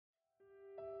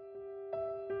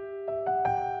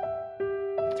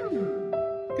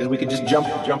Because we could just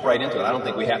jump right into it. I don't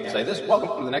think we have to say this. Welcome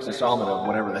to the next installment of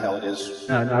whatever the hell it is.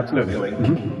 No, absolutely. We're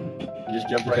doing. Just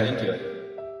jump right into it.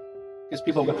 Because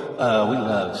people go, we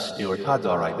love Stuart. Todd's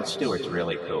all right, but Stuart's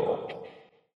really cool.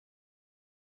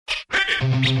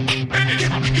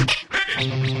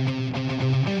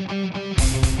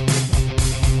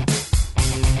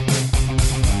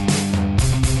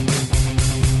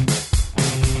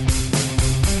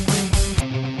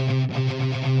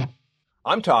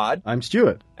 I'm Todd. I'm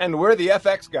Stuart. And we're the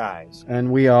FX guys.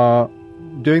 And we are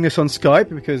doing this on Skype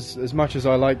because as much as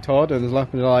I like Todd and as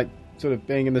much as I like sort of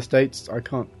being in the States, I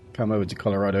can't come over to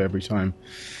Colorado every time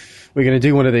we're going to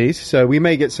do one of these. So we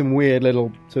may get some weird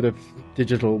little sort of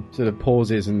digital sort of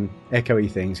pauses and echoey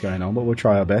things going on, but we'll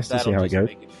try our best to see how it goes. That'll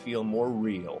just make it feel more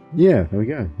real. Yeah, there we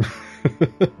go.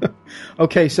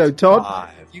 Okay, so Todd,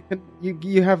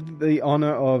 you have the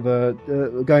honor of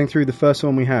going through the first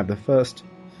one we have, the first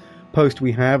post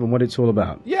we have and what it's all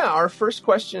about. Yeah, our first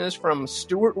question is from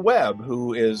Stuart Webb,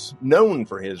 who is known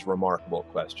for his remarkable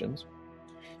questions.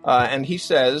 And he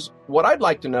says, what I'd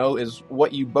like to know is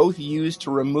what you both use to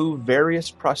remove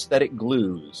various prosthetic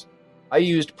glues. I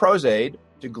used Prosthetic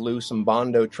to glue some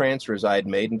Bondo transfers I had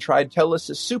made and tried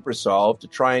Telesys Super Solve to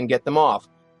try and get them off.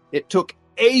 It took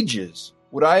ages.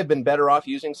 Would I have been better off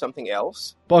using something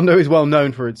else? Bondo is well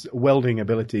known for its welding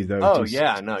abilities, though. Oh,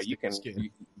 yeah, no, you can.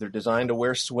 They're designed to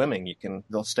wear swimming.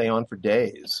 They'll stay on for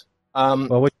days. Well,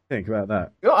 what do you think about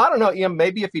that? I don't know. Yeah,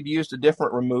 maybe if you'd used a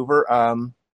different remover,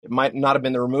 it might not have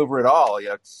been the remover at all.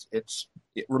 Yeah, it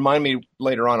remind me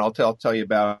later on. I'll tell you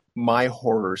about my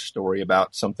horror story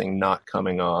about something not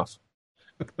coming off.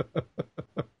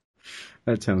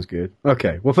 That sounds good.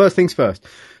 Okay, well, first things first.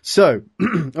 So,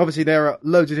 obviously, there are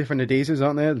loads of different adhesives,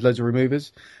 aren't there? There's loads of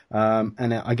removers.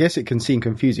 And I guess it can seem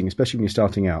confusing, especially when you're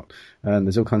starting out.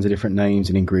 There's all kinds of different names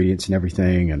and ingredients and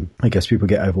everything, and I guess people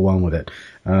get overwhelmed with it.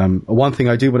 One thing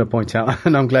I do want to point out,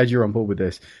 and I'm glad you're on board with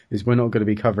this, is we're not going to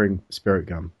be covering spirit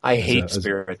gum. I hate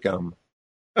spirit gum.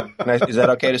 Is that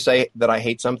okay to say that I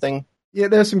hate something? Yeah,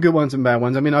 there's some good ones and bad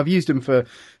ones. I mean, I've used them for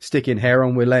sticking hair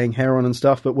on, we're laying hair on and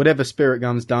stuff, but whatever spirit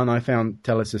gum's done, I found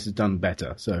Telesys has done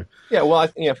better. So yeah, well,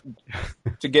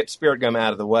 to get spirit gum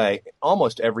out of the way,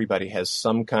 almost everybody has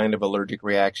some kind of allergic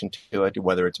reaction to it,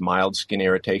 whether it's mild skin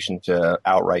irritation to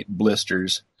outright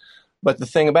blisters. But the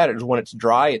thing about it is when it's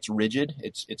dry, it's rigid.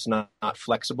 It's not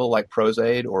flexible like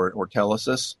Prosthetic or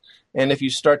Telesys. And if you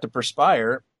start to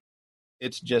perspire,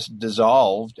 it's just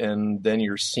dissolved, and then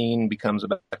your scene becomes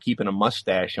about keeping a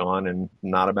mustache on and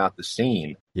not about the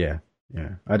scene. Yeah.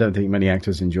 I don't think many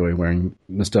actors enjoy wearing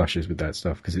mustaches with that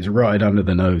stuff because it's right under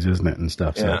the nose, isn't it, and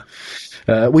stuff. Yeah.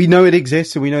 So we know it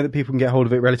exists, and we know that people can get hold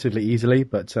of it relatively easily,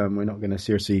 but we're not going to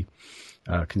seriously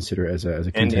consider it as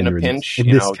a contender. And in a pinch, in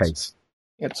this case.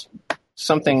 It's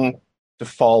something to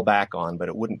fall back on, but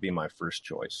it wouldn't be my first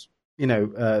choice.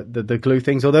 The glue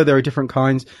things, although there are different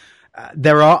kinds.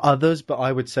 There are others, but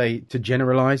I would say to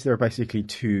generalize, there are basically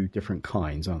two different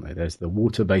kinds, aren't there? There's the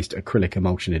water-based acrylic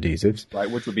emulsion adhesives. Right,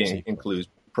 which would include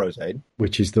Prosthetic.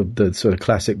 Which is the sort of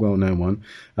classic, well-known one.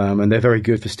 And they're very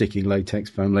good for sticking latex,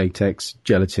 foam latex,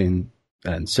 gelatin,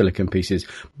 and silicone pieces,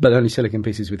 but only silicone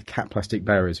pieces with cap plastic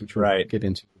barriers, which we'll get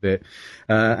into a bit.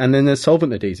 And then there's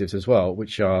solvent adhesives as well,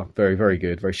 which are very, very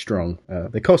good, very strong.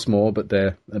 They cost more, but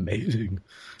they're amazing.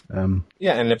 And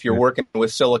if you're working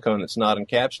with silicone that's not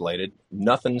encapsulated,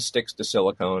 nothing sticks to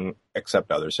silicone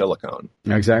except other silicone.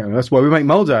 Exactly. That's why we make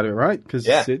molds out of it, right? Because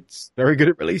it's very good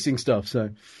at releasing stuff.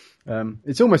 So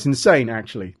it's almost insane,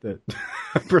 actually, that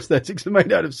prosthetics are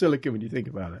made out of silicone when you think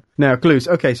about it. Now, clues.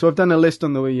 Okay, so I've done a list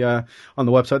on the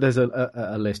website. There's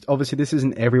a list. Obviously, this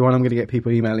isn't everyone. I'm going to get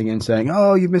people emailing in saying,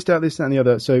 "Oh, you've missed out this, that, and the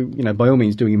other." So, by all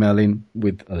means, do email in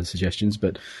with other suggestions.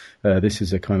 But this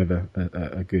is a kind of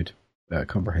a good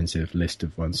comprehensive list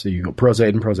of ones. So you've got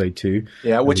Prosthetic and Prosthetic 2.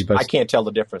 Yeah, which I can't tell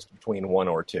the difference between one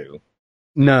or two.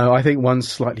 No, I think one's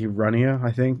slightly runnier,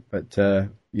 I think. But,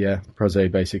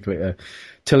 Prosthetic basically.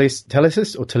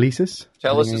 Telesys or Telesys?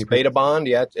 Telesys Beta Bond,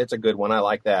 yeah, it's a good one. I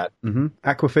like that. Mm-hmm.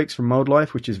 Aquafix from Mold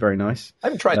Life, which is very nice. I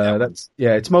haven't tried that one.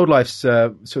 Yeah, it's Mold Life's sort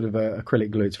of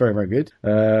acrylic glue. It's very, very good.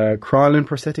 Krylon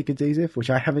prosthetic adhesive, which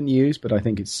I haven't used, but I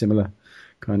think it's similar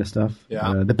kind of stuff.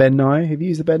 Yeah. The Ben Nye. Have you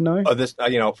used the Ben Nye? Oh, this,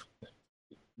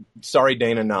 sorry,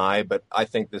 Dana Nye, but I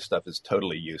think this stuff is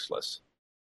totally useless.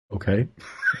 Okay.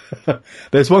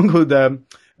 There's one called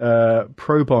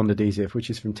Pro Bond adhesive, which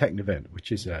is from Technivent,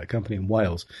 which is a company in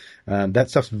Wales. That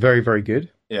stuff's very, very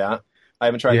good. Yeah. I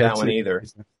haven't tried that one either.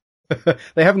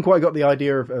 They haven't quite got the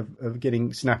idea of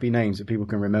getting snappy names that people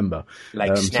can remember.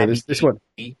 Like Snappy. So this one,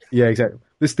 yeah, exactly.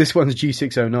 This one's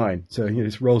G609, so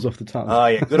this rolls off the tongue. Oh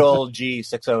yeah, good old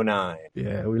G609.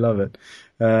 Yeah, we love it.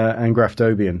 And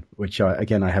Graftobian, which I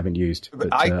haven't used. But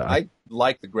I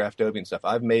like the Graftobian stuff.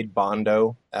 I've made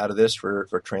Bondo out of this for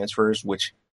transfers,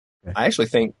 which I actually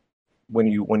think when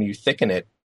you thicken it,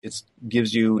 it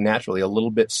gives you naturally a little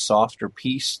bit softer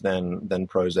piece than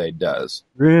Prosade does.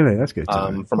 Really, that's good.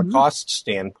 From a cost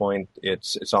standpoint,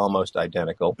 it's almost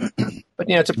identical, but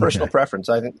it's a personal preference.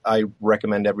 I think I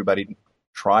recommend everybody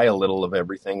try a little of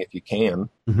everything if you can,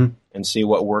 and see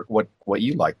what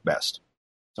you like best.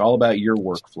 It's all about your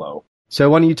workflow. So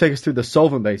why don't you take us through the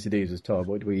solvent-based adhesives, Todd?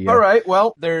 What do we? All right.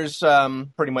 Well, there's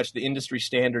pretty much the industry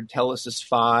standard Telesis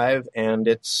 5 and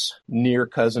its near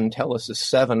cousin Telesis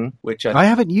 7, which I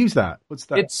haven't used that. What's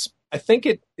that? I think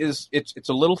it's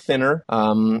a little thinner.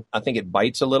 I think it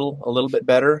bites a little bit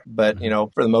better, but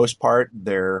for the most part,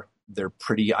 they're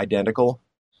pretty identical.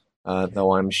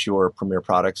 Though I'm sure Premier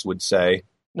Products would say,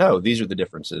 no, these are the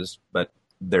differences, but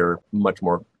they're much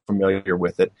more familiar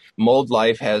with it. Mold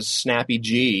Life has Snappy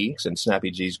G, and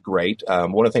Snappy G is great.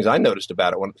 One of the things I noticed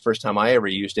about it, the first time I ever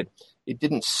used it, it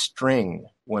didn't string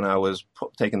when I was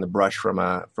taking the brush from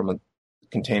a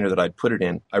container that I'd put it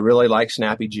in. I really like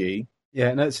Snappy G.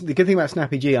 Yeah, no, the good thing about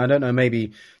Snappy G, I don't know,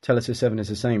 maybe Telesis 7 is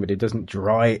the same, but it doesn't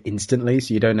dry instantly,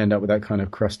 so you don't end up with that kind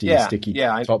of crusty, sticky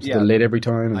tops of the lid every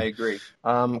time. I agree.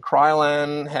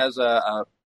 Krylon has a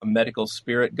medical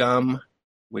spirit gum,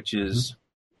 which is,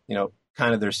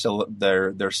 kind of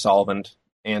their solvent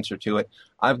answer to it.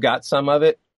 I've got some of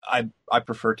it. I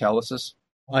prefer Telesis.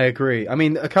 I agree. I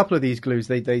mean, a couple of these glues,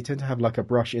 they tend to have like a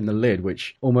brush in the lid,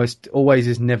 which almost always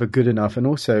is never good enough. And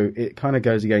also, it kind of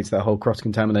goes against that whole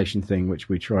cross-contamination thing, which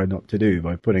we try not to do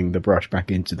by putting the brush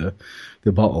back into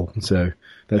the bottle. So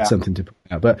that's something to point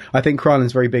out. But I think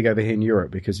Krylon's very big over here in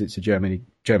Europe because it's a German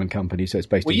company, so it's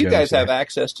based in Germany. Well, you guys have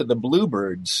access to the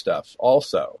Bluebird stuff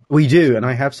also. We do, and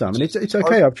I have some. And it's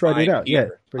okay. I've tried it out. Here. Yeah,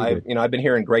 pretty good. I've been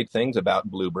hearing great things about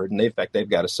Bluebird, and in fact, they've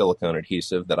got a silicone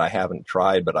adhesive that I haven't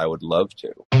tried, but I would love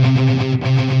to.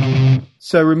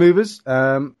 So removers,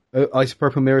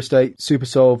 isopropyl myrostate,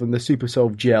 Supersolve, and the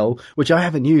Supersolve gel, which I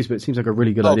haven't used, but it seems like a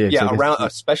really good idea. Yeah,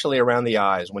 especially around the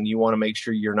eyes, when you want to make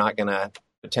sure you're not going to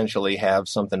potentially have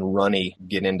something runny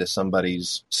get into some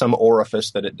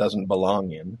orifice that it doesn't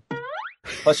belong in.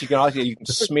 Plus, you can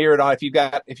smear it on if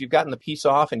you've gotten the piece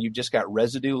off and you've just got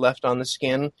residue left on the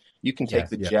skin. You can take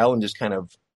the gel and just kind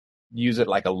of use it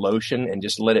like a lotion and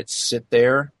just let it sit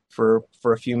there for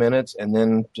a few minutes, and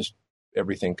then just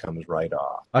everything comes right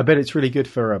off. I bet it's really good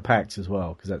for packs as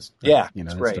well, because that's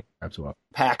great. Well.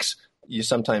 Packs, you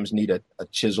sometimes need a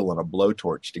chisel and a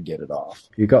blowtorch to get it off.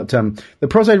 You got the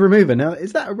Prosade remover. Now,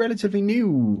 is that a relatively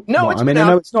new? No, I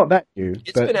know it's not that new.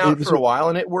 It's been out for a while,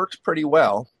 and it works pretty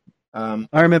well. I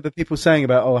remember people saying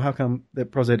about, how come the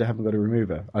Prosade haven't got a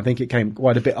remover? I think it came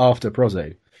quite a bit after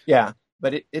Prosade. Yeah.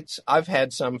 But I've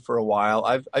had some for a while.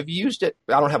 I've used it.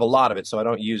 I don't have a lot of it, so I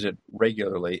don't use it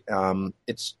regularly.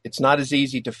 It's not as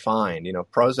easy to find.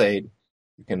 Prosade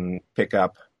you can pick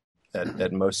up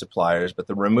at most suppliers, but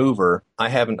the remover I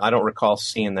don't recall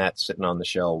seeing that sitting on the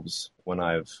shelves when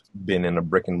I've been in a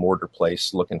brick and mortar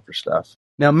place looking for stuff.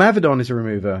 Now, Mavidon is a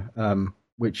remover,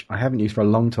 which I haven't used for a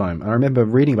long time. I remember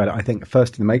reading about it, I think,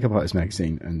 first in the Makeup Artist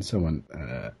magazine, and someone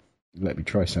let me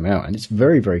try some out, and it's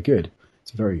very, very good.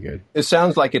 It's very good. It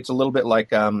sounds like it's a little bit like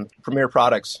Premier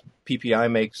Products. PPI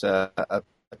makes a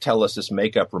Telesis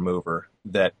makeup remover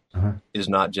that is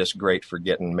not just great for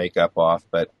getting makeup off,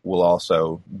 but will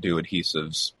also do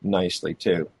adhesives nicely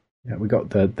too. Yeah, we got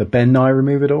the Ben Nye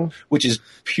remove it off, which is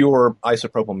pure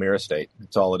isopropyl myrostate.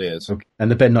 That's all it is. Okay.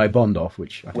 And the Ben Nye Bond off,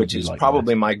 which is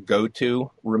probably my go-to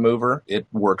remover. It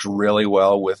works really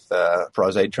well with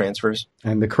Prosade transfers.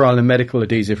 And the Krylon Medical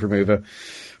Adhesive Remover.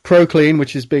 ProClean,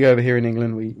 which is big over here in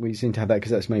England, we seem to have that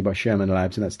because that's made by Sherman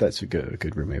Labs, and that's a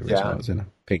good remover as well. It's in a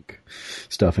pink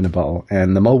stuff in a bottle.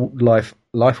 And the Mold Life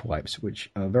wipes, which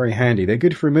are very handy. They're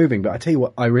good for removing, but I tell you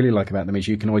what I really like about them is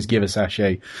you can always give a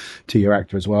sachet to your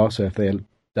actor as well. So if they're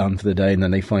done for the day and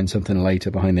then they find something later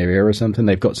behind their ear or something,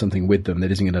 they've got something with them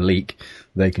that isn't going to leak.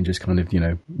 They can just kind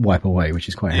of wipe away, which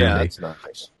is quite handy. Yeah, it's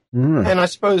nice. And I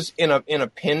suppose in a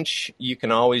pinch, you can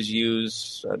always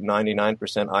use 99%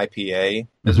 IPA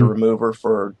as a remover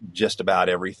for just about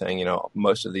everything.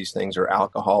 Most of these things are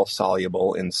alcohol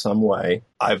soluble in some way.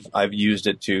 I've used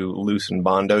it to loosen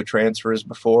Bondo transfers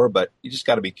before, but you just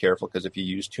got to be careful because if you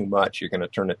use too much, you're going to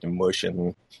turn it to mush,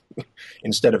 and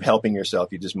instead of helping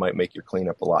yourself, you just might make your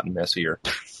cleanup a lot messier.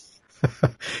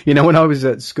 When I was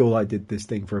at school, I did this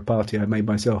thing for a party. I made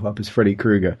myself up as Freddy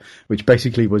Krueger, which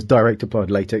basically was direct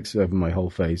applied latex over my whole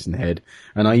face and head.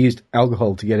 And I used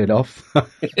alcohol to get it off.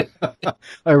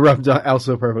 I rubbed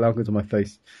isopropyl alcohol to my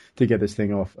face to get this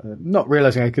thing off, not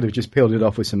realizing I could have just peeled it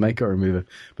off with some makeup remover.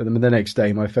 But then the next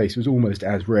day, my face was almost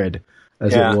as red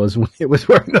as it was when it was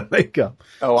wearing the makeup.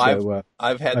 Oh, so,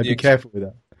 I've had be careful with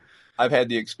that. I've had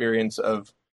the experience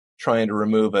of trying to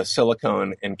remove a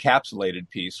silicone encapsulated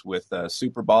piece with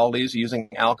super baldies using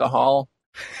alcohol.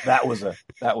 That was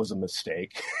a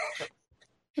mistake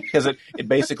because it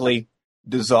basically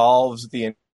dissolves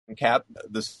the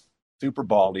super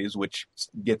baldies, which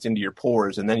gets into your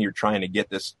pores, and then you're trying to get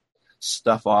this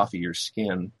stuff off of your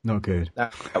skin. Not good.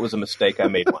 That was a mistake I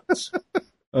made once.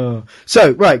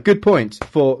 So right, good point.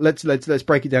 Let's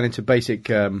break it down into basic.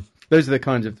 Those are the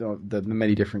kinds of the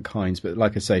many different kinds, but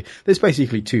like I say, there's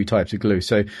basically two types of glue.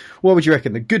 So, what would you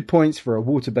reckon the good points for a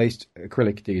water-based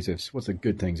acrylic adhesives? What's the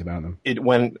good things about them?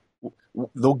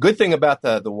 The good thing about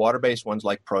the water-based ones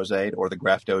like Prosthetic or the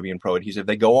Graftobian Pro Adhesive,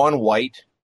 they go on white,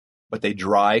 but they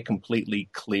dry completely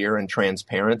clear and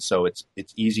transparent, so it's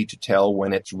easy to tell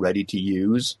when it's ready to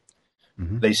use.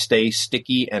 Mm-hmm. They stay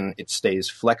sticky and it stays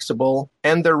flexible,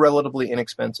 and they're relatively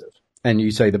inexpensive. And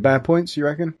you say the bad points, you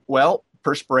reckon? Well,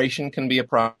 perspiration can be a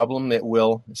problem. It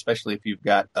will, especially if you've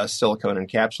got a silicone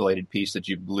encapsulated piece that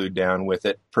you've glued down with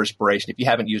it. Perspiration, if you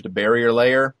haven't used a barrier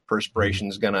layer, perspiration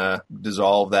is going to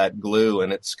dissolve that glue,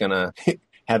 and it's going to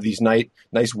have these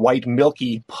nice white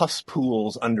milky pus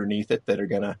pools underneath it that are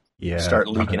going to start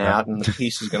leaking out, and the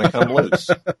piece is going to come loose.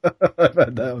 I've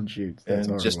had that on shoots. And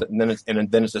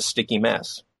then it's a sticky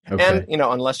mess. Okay. And,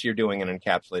 unless you're doing an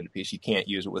encapsulated piece, you can't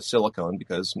use it with silicone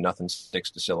because nothing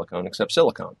sticks to silicone except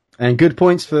silicone. And good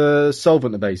points for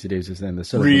solvent-based adhesives then, the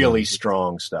silicone. Really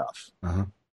strong stuff. Uh-huh.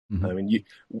 Mm-hmm. I mean,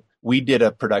 we did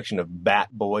a production of Bat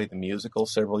Boy, the musical,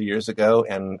 several years ago,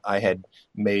 and I had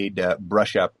made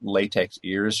brush-up latex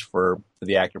ears for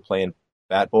the actor playing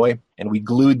Bat Boy, and we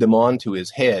glued them onto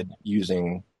his head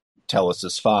using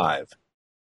Telesis 5.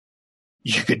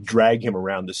 You could drag him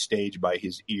around the stage by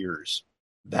his ears.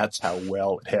 That's how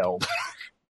well it held.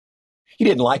 He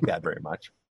didn't like that very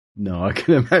much. No, I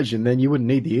can imagine. Then you wouldn't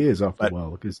need the ears after a while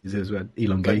because his ears were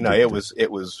elongated. No, it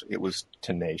was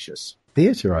tenacious.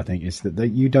 Theatre, I think, is that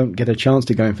you don't get a chance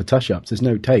to go in for touch-ups. There's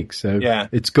no takes, so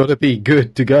it's got to be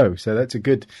good to go. So that's a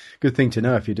good thing to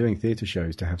know if you're doing theatre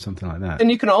shows to have something like that.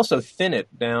 And you can also thin it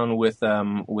down with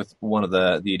one of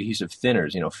the adhesive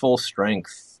thinners. Full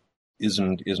strength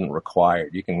isn't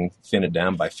required. You can thin it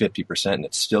down by 50%, and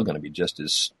it's still going to be just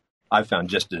as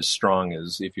strong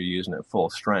as if you're using it full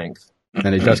strength.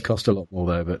 And it does cost a lot more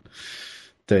though,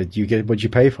 but you get what you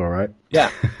pay for, right?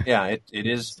 Yeah, it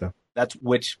is. So.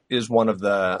 Which is one of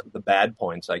the bad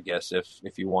points, I guess,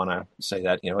 if you want to say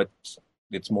that.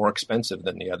 It's more expensive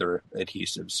than the other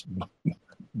adhesives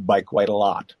by quite a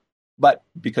lot. But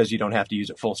because you don't have to use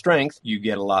it full strength, you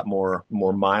get a lot more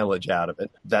mileage out of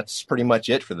it. That's pretty much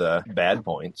it for the bad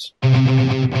points.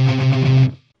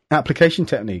 Application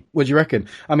technique. What do you reckon?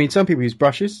 I mean, some people use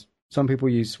brushes. Some people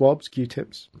use swabs,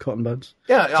 Q-tips, cotton buds.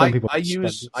 Yeah, I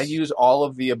use all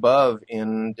of the above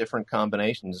in different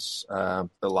combinations. A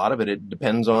lot of it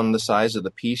depends on the size of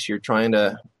the piece you're trying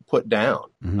to put down,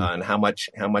 and how much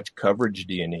coverage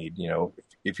do you need.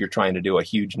 If you're trying to do a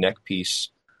huge neck piece,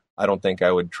 I don't think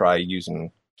I would try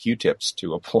using Q-tips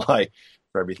to apply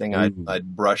for everything.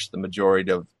 I'd brush the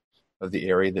majority of the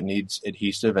area that needs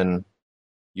adhesive and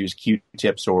use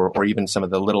Q-tips or even some of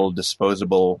the little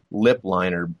disposable lip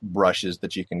liner brushes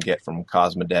that you can get from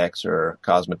Cosmodex or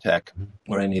Cosmetech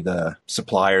or any of the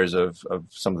suppliers of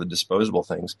some of the disposable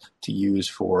things to use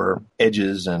for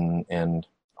edges and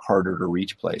harder to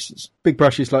reach places. Big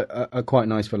brushes are quite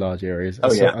nice for large areas.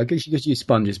 I guess you just use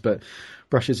sponges, but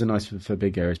brushes are nice for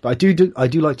big areas. But I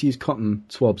do like to use cotton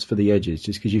swabs for the edges,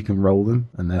 just because you can roll them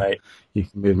and then you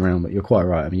can move them around. But you're quite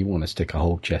right. I mean, you want to stick a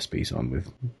whole chest piece on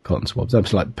with cotton swabs.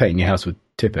 That's like painting your house with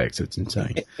Tipex. It's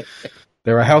insane.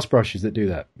 There are house brushes that do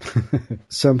that.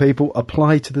 Some people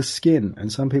apply to the skin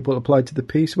and some people apply to the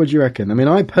piece. What do you reckon? I mean,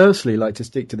 I personally like to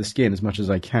stick to the skin as much as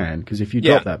I can, because if you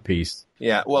drop that piece,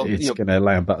 it's going to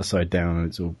lay on butter side down and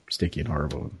it's all sticky and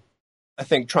horrible. I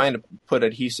think trying to put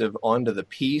adhesive onto the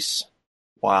piece,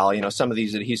 while some of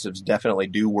these adhesives definitely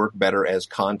do work better as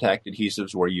contact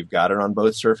adhesives where you've got it on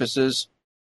both surfaces.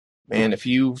 Man, if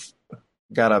you've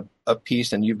got a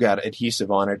piece and you've got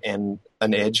adhesive on it and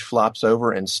an edge flops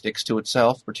over and sticks to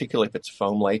itself, particularly if it's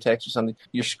foam latex or something,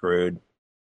 you're screwed.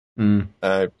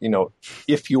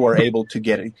 If you are able to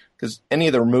get it, because any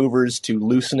of the removers to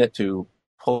loosen it, to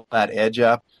pull that edge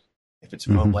up, if it's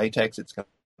foam latex, it's going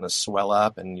to swell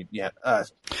up, and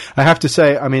I have to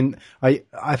say, I mean,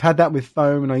 I've had that with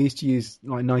foam, and I used to use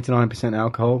like 99%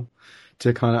 alcohol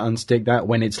to kind of unstick that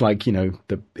when it's like,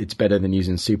 it's better than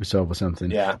using Super Solve or something.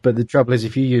 Yeah. But the trouble is,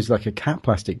 if you use like a cat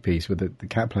plastic piece where the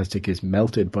cat plastic is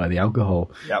melted by the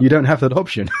alcohol, yep. you don't have that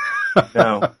option.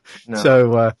 No.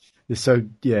 So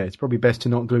yeah, it's probably best to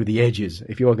not glue the edges.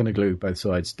 If you are going to glue both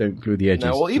sides, don't glue the edges.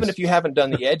 No, well, even if you haven't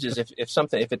done the edges, if it's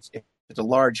a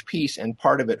large piece and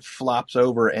part of it flops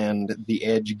over and the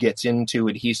edge gets into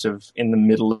adhesive in the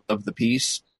middle of the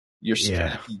piece, you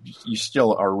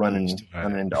still are running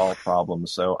into all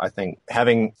problems. So I think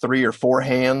having 3 or 4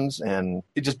 hands and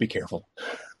just be careful.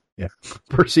 Yeah,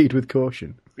 proceed with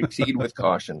caution. Proceed with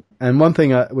caution. And one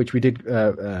thing which we did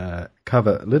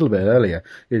cover a little bit earlier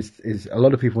is a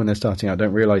lot of people when they're starting out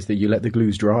don't realize that you let the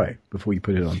glues dry before you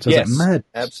put it on. So yes, it's like mad.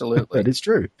 Absolutely. But it's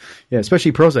true. Yeah,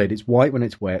 especially Prosthetic. It's white when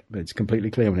it's wet, but it's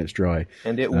completely clear when it's dry.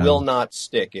 And it will not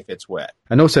stick if it's wet.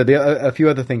 And also, a few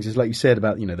other things is like you said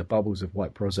about, the bubbles of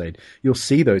white Prosthetic. You'll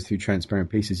see those through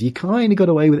transparent pieces. You kind of got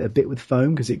away with it a bit with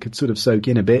foam because it could sort of soak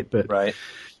in a bit, but right.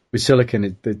 With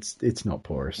silicone, it's not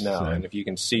porous. No, so and if you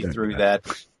can see through that,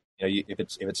 if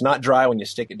it's not dry when you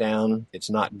stick it down, it's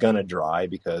not gonna dry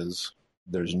because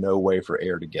there's no way for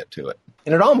air to get to it.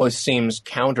 And it almost seems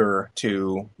counter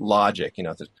to logic,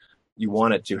 that you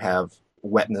want it to have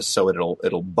wetness so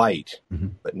it'll bite, mm-hmm.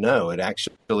 But no, it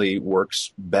actually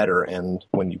works better. And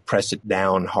when you press it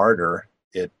down harder,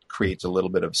 it creates a little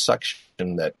bit of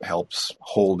suction that helps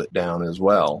hold it down as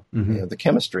well. Mm-hmm. The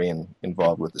chemistry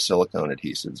involved with the silicone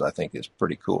adhesives, I think, is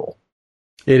pretty cool.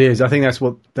 It is. I think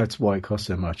that's why it costs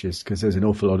so much, is because there's an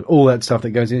awful lot of all that stuff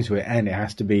that goes into it, and it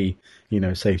has to be,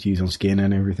 safe to use on skin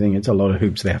and everything. It's a lot of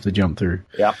hoops they have to jump through.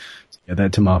 Yeah. To get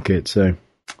that to market. So,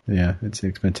 yeah, it's an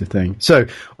expensive thing. So,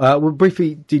 well,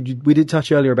 briefly, we did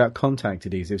touch earlier about contact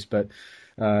adhesives, but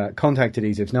contact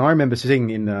adhesives. Now, I remember seeing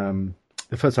in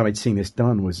the first time I'd seen this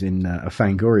done was in a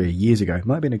Fangoria years ago. It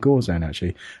might have been a Gorzone,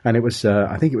 actually. And it was,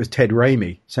 I think it was Ted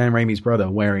Raimi, Sam Raimi's brother,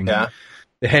 wearing the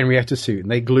Henrietta suit. And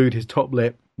they glued his top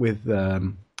lip with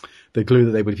the glue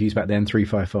that they would have used back then,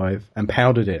 355, and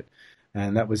powdered it.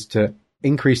 And that was to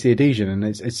increase the adhesion. And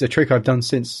it's a trick I've done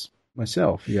since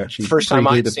myself. You actually first time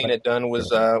I'd seen it done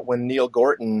was when Neil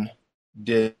Gorton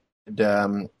did,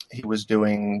 he was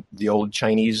doing the old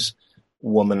Chinese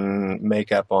woman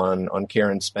makeup on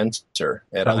Karen Spencer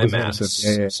at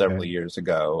IMAX several years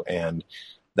ago, and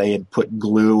they had put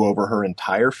glue over her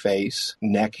entire face,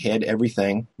 neck, head,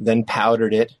 everything, then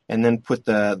powdered it, and then put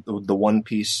the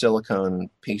one-piece silicone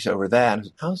piece over that.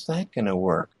 How's that going to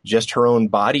work? Just her own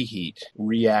body heat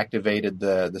reactivated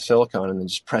the silicone and then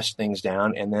just pressed things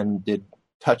down, and then did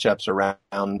touch-ups around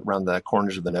the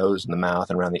corners of the nose and the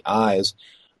mouth and around the eyes,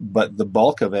 but the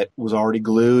bulk of it was already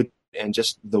glued. And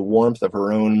just the warmth of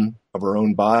her own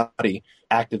body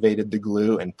activated the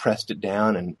glue and pressed it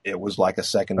down, and it was like a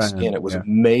second skin. It was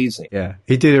amazing. Yeah,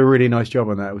 he did a really nice job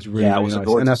on that. It was really, it was nice.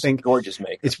 Gorgeous, and I think gorgeous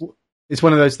makeup. It's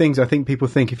one of those things. I think people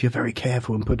think if you're very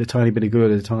careful and put a tiny bit of glue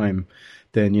at a time,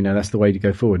 then that's the way to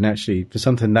go forward. And actually, for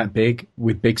something that big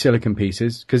with big silicone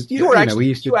pieces, because you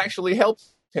actually helped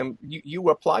him. You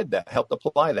helped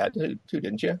apply that too,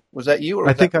 didn't you? Was that you? Or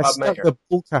was I think that I Bob stuck Mayer? the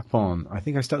ball cap on. I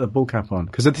think I stuck the ball cap on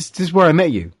because this is where I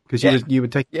met you, because you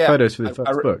would take photos for the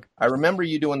first book. I remember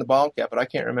you doing the ball cap, but I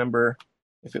can't remember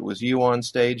if it was you on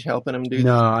stage helping him do that.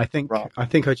 No, I think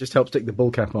I just helped stick the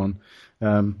ball cap on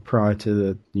prior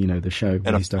to the show.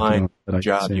 And a fine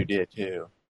job you did too.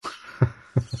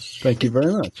 Thank you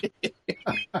very much.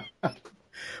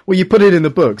 Well, you put it in the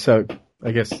book, so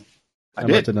I guess I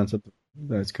must have done something.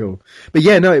 That's cool. But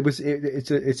yeah, no, it's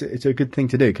a good thing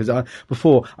to do, because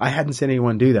before I hadn't seen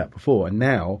anyone do that before, and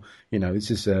now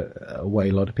this is a way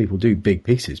a lot of people do big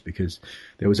pieces, because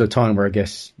there was a time where I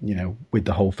guess with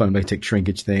the whole foam latex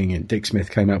shrinkage thing, and Dick Smith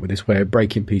came out with this way of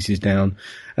breaking pieces down,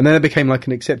 and then it became like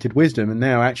an accepted wisdom, and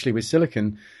now actually with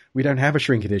silicone we don't have a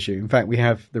shrinkage issue. In fact, we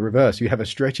have the reverse. You have a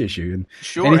stretch issue, and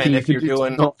anything and if you're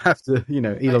doing, not have to,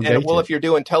 elongate. And, well, if you're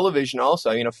doing television,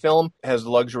 also, film has the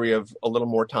luxury of a little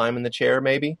more time in the chair,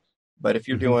 maybe. But if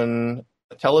you're doing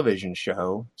a television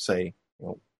show, say,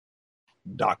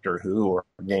 Doctor Who or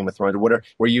Game of Thrones or whatever,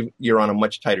 where you're on a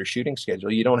much tighter shooting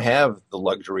schedule, you don't have the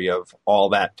luxury of all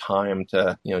that time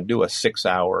to do a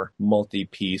 6-hour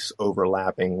multi-piece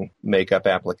overlapping makeup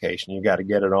application. You got to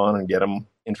get it on and get them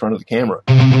in front of the camera.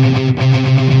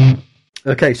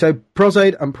 Okay, so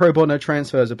Prosthetic and Pro Bono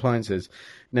transfers appliances.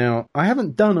 Now, I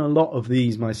haven't done a lot of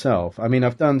these myself. I mean,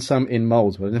 I've done some in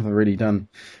molds, but I've never really done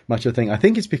much of the thing. I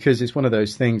think it's because it's one of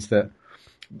those things that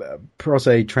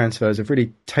Prosthetic transfers have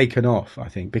really taken off, I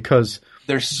think, because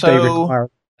they're they require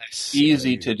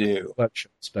easy to do.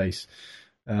 Workshop space.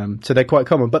 So they're quite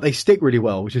common, but they stick really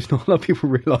well, which is not a lot of people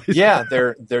realize. Yeah,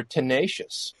 they're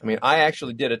tenacious. I mean, I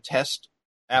actually did a test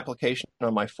application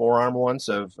on my forearm once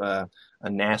of a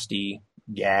nasty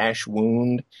gash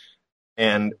wound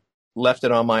and left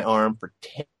it on my arm for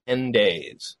 10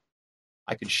 days.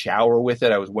 I could shower with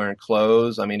it. I was wearing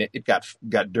clothes. I mean, it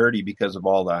got dirty because of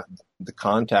all the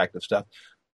contact of stuff.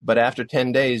 But after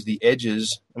 10 days, the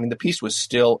edges, I mean, the piece was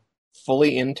still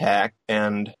fully intact.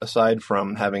 And aside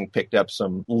from having picked up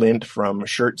some lint from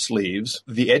shirt sleeves,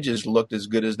 the edges looked as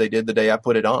good as they did the day I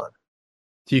put it on.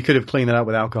 So you could have cleaned it up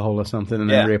with alcohol or something and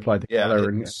then reapplied the color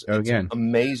and go again. It's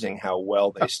amazing how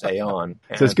well they stay on.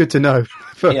 So it's good to know.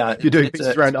 You're doing things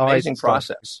around eyes. It's an amazing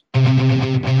process.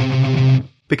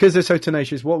 Because they're so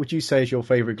tenacious, what would you say is your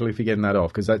favorite glue for getting that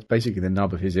off? Because that's basically the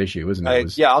nub of his issue, isn't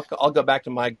it? I'll go back to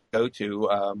my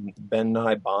go-to, Ben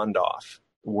Nye Bond Off.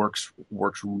 Works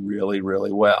really,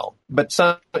 really well. But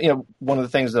one of the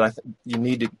things that you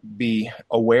need to be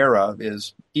aware of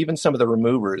is even some of the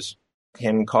removers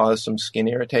can cause some skin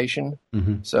irritation.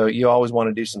 Mm-hmm. So you always want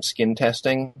to do some skin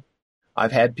testing.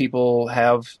 I've had people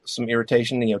have some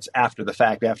irritation. It's after the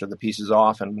fact, after the piece is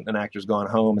off and an actor's gone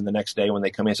home, and the next day when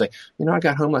they come in, say, I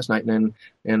got home last night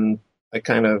and I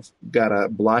kind of got a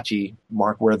blotchy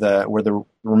mark where the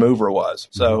remover was.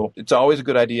 So it's always a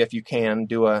good idea if you can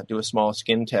do a small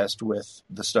skin test with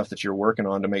the stuff that you're working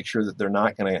on to make sure that they're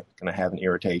not going to have an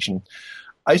irritation.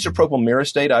 Isopropyl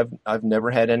myristate, I've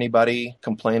never had anybody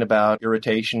complain about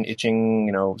irritation,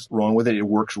 itching, wrong with it. It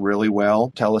works really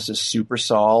well. Telus' Super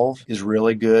Solve is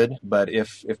really good, but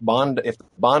if Bond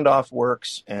Off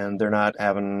works and they're not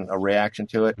having a reaction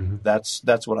to it, that's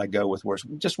what I go with. Worse,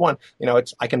 just one,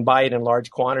 I can buy it in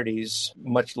large quantities,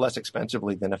 much less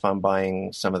expensively than if I'm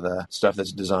buying some of the stuff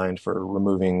that's designed for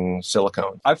removing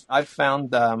silicone. I've found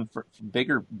for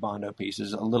bigger Bondo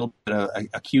pieces, a little bit of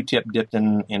a Q-tip dipped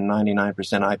in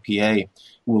 99% IPA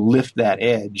will lift that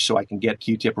edge, so I can get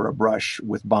Q-tip or a brush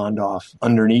with Bond Off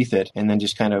underneath it and then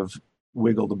just kind of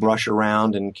wiggle the brush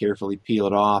around and carefully peel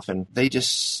it off, and they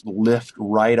just lift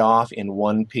right off in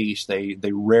one piece. They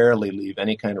rarely leave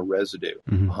any kind of residue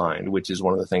behind, which is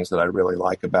one of the things that I really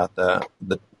like about the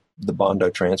Bondo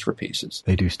transfer pieces.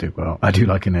 They do stick well. I do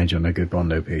like an edge on a good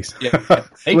Bondo piece. Yeah.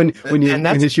 when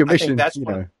it's your mission, that's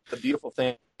one of the beautiful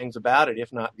things about it,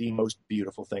 if not the most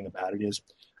beautiful thing about it, is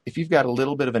if you've got a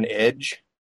little bit of an edge,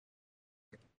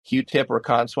 Q-tip or a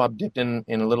cotton swab dipped in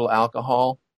a little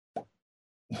alcohol,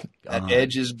 that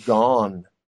edge is gone.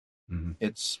 Mm-hmm.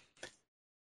 It's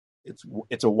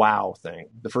a wow thing.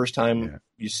 The first time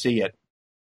you see it,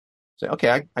 say, okay,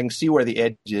 I can see where the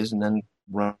edge is, and then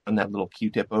run that little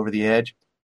Q-tip over the edge.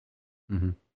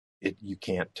 Mm-hmm. You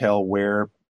can't tell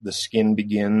where the skin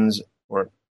begins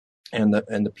and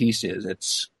the piece is.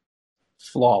 It's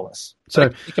flawless. So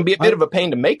it can be a bit of a pain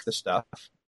to make the stuff.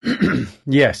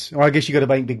 Yes. Well, I guess you got to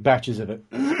make big batches of it.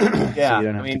 Yeah.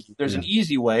 So there's an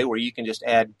easy way where you can just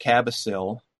add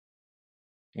Cabasil,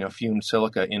 fumed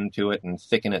silica into it and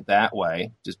thicken it that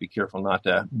way. Just be careful not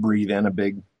to breathe in a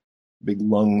big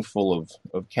lung full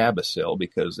of Cabasil,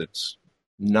 because it's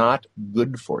not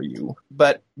good for you.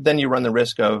 But then you run the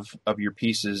risk of your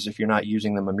pieces, if you're not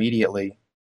using them immediately,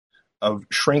 of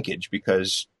shrinkage,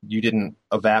 because you didn't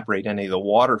evaporate any of the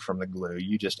water from the glue.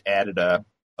 You just added a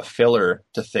filler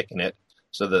to thicken it,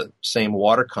 so the same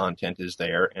water content is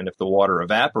there. And if the water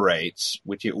evaporates,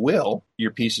 which it will,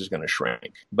 your piece is going to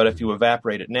shrink. But if you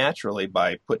evaporate it naturally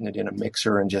by putting it in a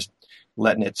mixer and just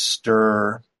letting it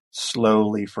stir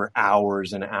slowly for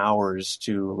hours and hours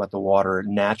to let the water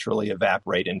naturally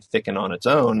evaporate and thicken on its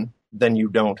own, then you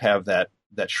don't have that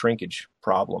shrinkage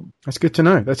problem. That's good to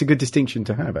know. That's a good distinction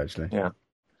to have, actually. Yeah.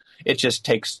 It just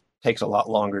takes a lot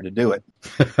longer to do it.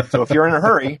 So if you're in a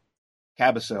hurry,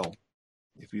 Cabasil.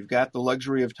 If you've got the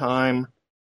luxury of time,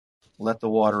 let the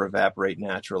water evaporate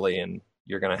naturally, and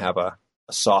you're going to have a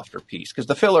softer piece, because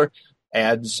the filler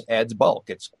adds bulk.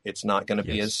 It's not going to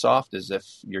be as soft as if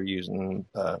you're using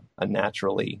a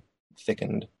naturally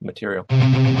thickened material.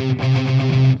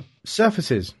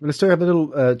 Surfaces. Let's have a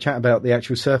little chat about the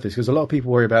actual surface, because a lot of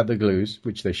people worry about the glues,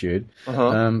 which they should.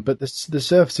 But the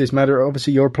surfaces matter.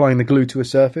 Obviously, you're applying the glue to a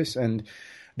surface, and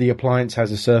the appliance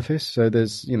has a surface. So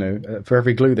there's, for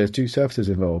every glue, there's two surfaces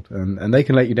involved, and they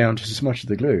can let you down just as much as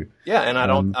the glue. Yeah, and I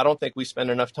don't think we spend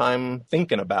enough time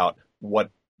thinking about what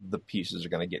the pieces are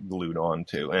going to get glued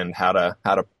onto and how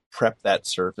to prep that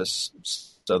surface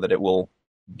so that it will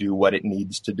do what it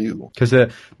needs to do. Because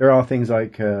there are things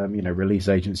like release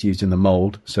agents used in the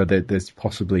mold, so that there's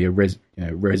possibly a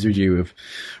residue of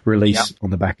release on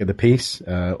the back of the piece,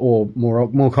 or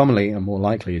more commonly and more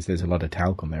likely is there's a lot of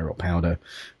talc on there or powder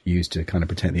used to kind of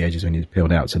protect the edges when it's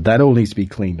peeled out. So that all needs to be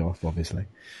cleaned off, obviously,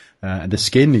 and the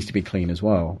skin needs to be clean as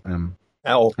well. And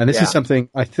this is something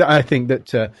I think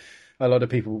that a lot of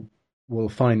people will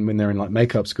find when they're in like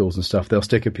makeup schools and stuff. They'll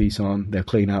stick a piece on, they'll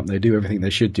clean up, they do everything they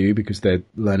should do because they're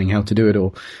learning how to do it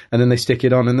all, and then they stick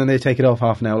it on and then they take it off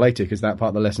half an hour later because that part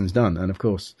of the lesson's done. And of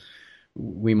course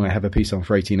we might have a piece on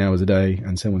for 18 hours a day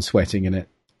and someone's sweating in it,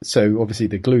 so obviously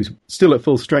the glue's still at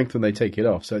full strength when they take it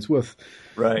off. So it's worth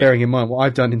bearing in mind. What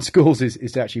I've done in schools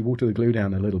is to actually water the glue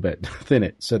down a little bit, thin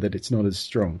it so that it's not as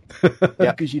strong.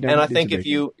 You don't. And I think if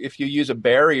you use a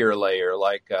barrier layer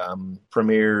like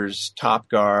Premier's Top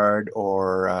Guard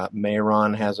or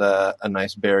Mayron has a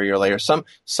nice barrier layer,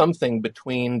 something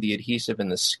between the adhesive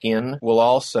and the skin will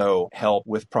also help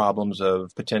with problems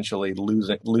of potentially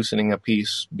loosening a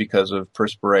piece because of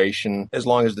perspiration. As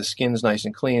long as the skin's nice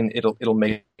and clean, it'll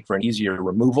make for an easier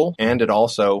removal, and it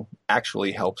also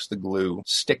actually helps the glue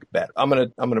stick better. I'm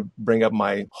gonna bring up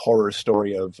my horror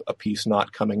story of a piece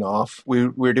not coming off. We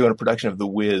were doing a production of The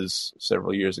Wiz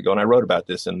several years ago, and I wrote about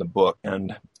this in the book,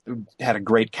 and it had a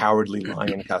great cowardly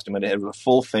lion costume, and it was a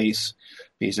full face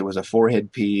piece. It was a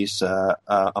forehead piece, a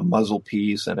muzzle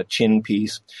piece, and a chin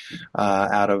piece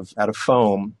out of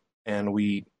foam, and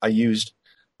I used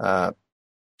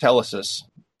Telesis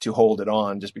to hold it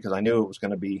on just because I knew it was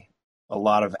going to be a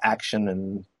lot of action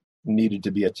and needed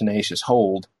to be a tenacious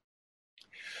hold.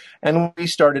 And we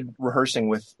started rehearsing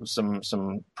with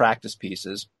some practice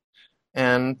pieces,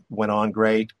 and went on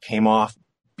great, came off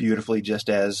beautifully, just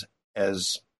as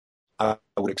I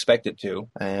would expect it to.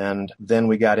 And then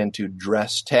we got into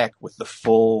dress tech with the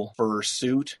full fur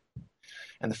suit.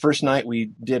 And the first night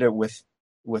we did it with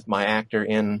my actor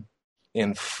in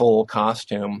full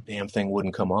costume, damn thing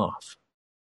wouldn't come off.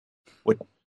 It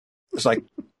was like,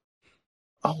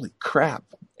 holy crap.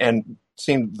 And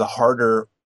seemed the harder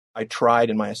I tried,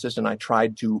 and my assistant, I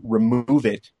tried to remove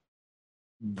it,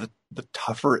 the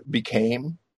tougher it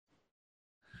became.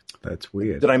 That's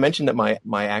weird. Did I mention that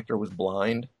my actor was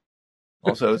blind?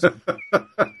 Also, so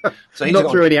he's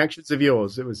not through any actions of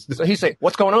yours. It was. So he's saying,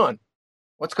 "What's going on?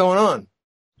 What's going on?"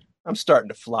 I'm starting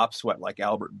to flop sweat like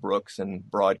Albert Brooks in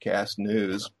broadcast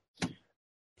news. And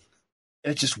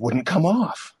it just wouldn't come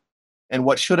off. And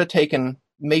what should have taken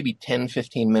maybe 10,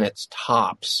 15 minutes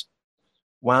tops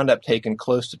wound up taking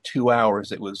close to 2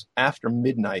 hours. It was after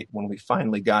midnight when we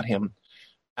finally got him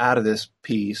out of this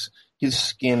piece. His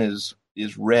skin is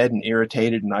red and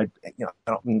irritated, and I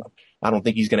don't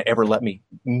think he's going to ever let me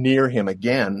near him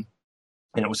again.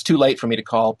 And it was too late for me to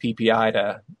call PPI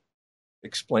to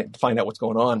find out what's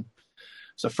going on.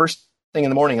 So first thing in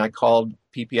the morning, I called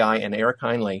PPI, and Eric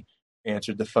Heinley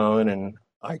answered the phone, and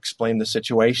I explained the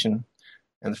situation.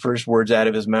 And the first words out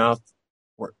of his mouth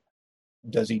were,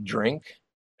 "Does he drink?"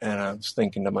 And I was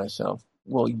thinking to myself,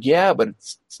 well, yeah, but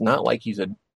it's not like he's a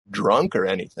drunk or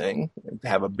anything.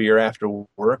 Have a beer after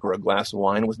work or a glass of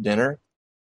wine with dinner.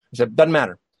 He said, doesn't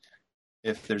matter.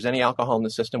 If there's any alcohol in the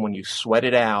system, when you sweat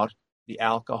it out, the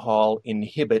alcohol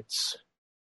inhibits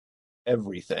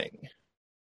everything.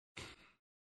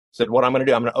 Said, what I'm going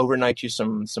to do, I'm going to overnight you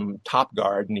some Top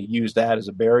Guard, and he used that as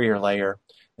a barrier layer,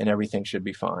 and everything should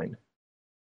be fine.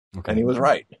 Okay. And he was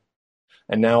right.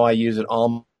 And now I use it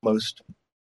almost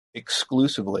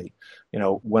exclusively.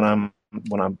 When I'm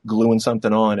gluing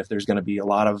something on, if there's going to be a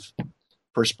lot of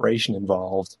perspiration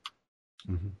involved,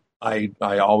 I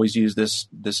always use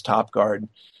this Top Guard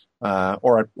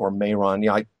or Mayron.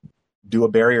 I do a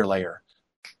barrier layer.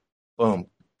 Boom,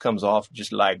 comes off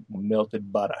just like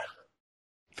melted butter.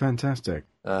 Fantastic.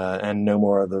 And no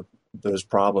more of those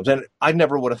problems. And I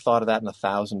never would have thought of that in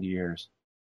 1,000 years.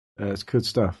 It's good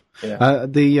stuff. Yeah.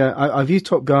 I've used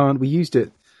Top Guard. We used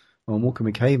it on Walking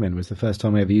with Cavemen. Was the first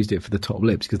time I ever used it for the top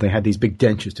lips, because they had these big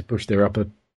dentures to push their upper,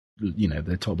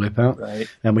 their top lip out. Right.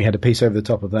 And we had a piece over the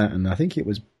top of that, and I think it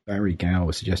was Barry Gow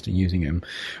was suggesting using it.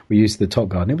 We used the Top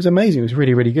Guard, and it was amazing. It was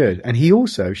really, really good. And he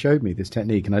also showed me this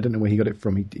technique, and I don't know where he got it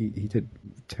from. He did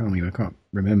tell me, I can't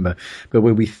remember, but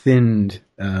where we thinned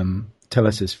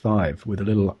Telesis 5 with a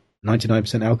little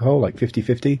 99% alcohol, like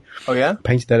 50-50. Oh, yeah?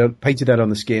 Painted that on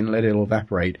the skin, let it all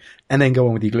evaporate, and then go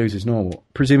on with your glues as normal.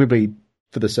 Presumably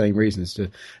for the same reasons,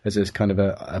 as a kind of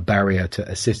a barrier to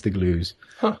assist the glues.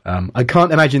 Huh. I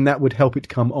can't imagine that would help it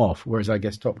come off, whereas I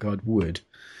guess Top Guard would.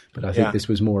 But I think this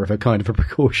was more of a kind of a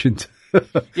precaution to,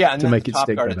 and to make it Top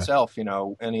stick Guard better. Itself,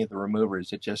 any of the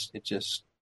removers, it just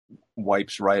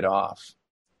wipes right off.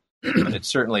 but it's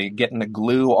certainly getting the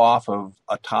glue off of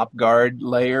a top guard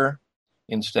layer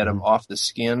instead of off the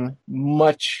skin.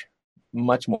 Much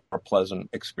more pleasant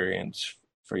experience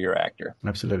for your actor.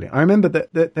 Absolutely. I remember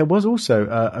that there was also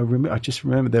I just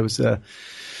remember there was a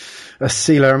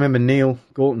seal I remember Neil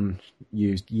Gorton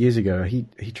used years ago. He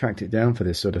tracked it down for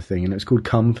this sort of thing, and it was called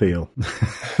Cum Feel.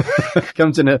 It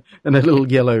comes in a little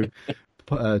yellow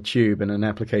tube and an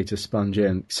applicator sponge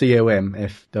in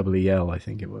COMFEEL, I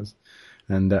think it was.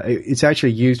 And it's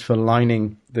actually used for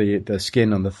lining the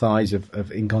skin on the thighs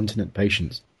of incontinent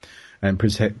patients, and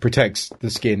protects the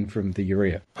skin from the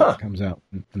urea that comes out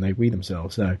when they wee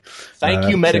themselves. So, thank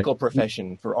you, medical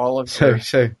profession, for all of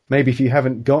so maybe if you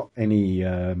haven't got any,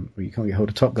 or you can't get hold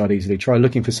of Top Guard easily, try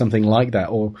looking for something like that.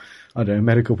 Or I don't know, a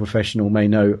medical professional may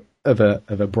know of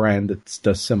a brand that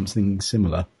does something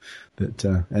similar. That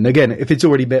and again, if it's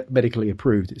already medically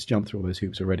approved, it's jumped through all those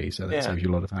hoops already, so that saves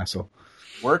you a lot of hassle.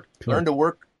 Learn to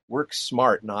work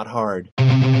smart, not hard.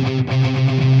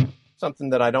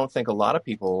 Something that I don't think a lot of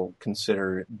people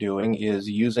consider doing is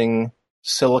using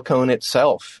silicone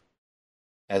itself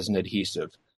as an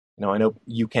adhesive. I know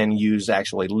you can use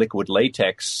actually liquid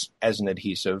latex as an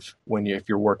adhesive if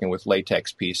you're working with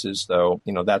latex pieces, though,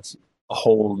 that's a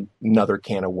whole nother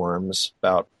can of worms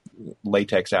about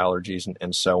latex allergies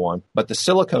and so on. But the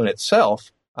silicone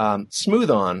itself,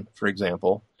 Smooth On, for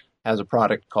example, has a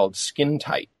product called Skin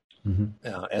Tight,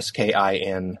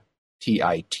 SKINTITE,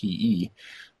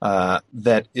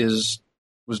 that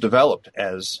was developed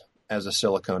as a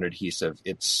silicone adhesive.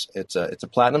 It's a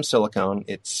platinum silicone.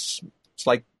 It's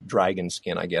like dragon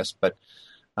skin, I guess, but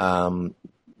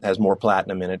has more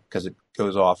platinum in it because it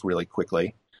goes off really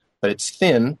quickly. But it's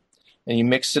thin, and you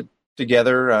mix it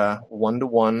together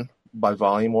 1-to-1 by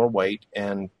volume or weight,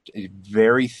 and a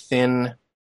very thin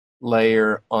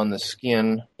layer on the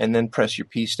skin, and then press your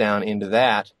piece down into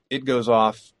that. It goes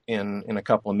off in a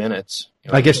couple of minutes.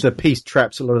 I guess the piece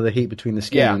traps a lot of the heat between the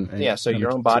skin. So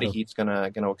your own body heat's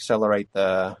gonna accelerate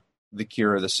the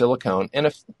cure of the silicone. And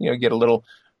if you get a little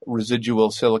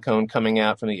residual silicone coming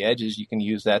out from the edges, you can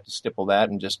use that to stipple that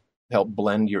and just help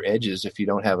blend your edges if you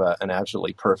don't have an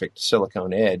absolutely perfect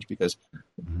silicone edge, because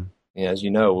as you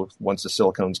know, once the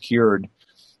silicone's cured,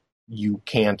 you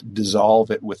can't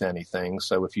dissolve it with anything.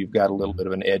 So if you've got a little bit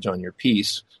of an edge on your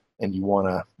piece and you want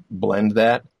to blend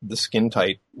that, the Skin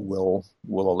Tight will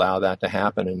allow that to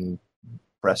happen, and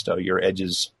presto, your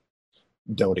edges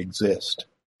don't exist.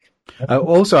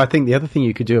 Also, I think the other thing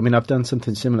you could do, I've done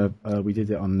something similar. We did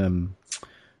it on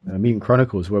Mutant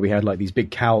Chronicles, where we had like these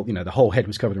big cowl, the whole head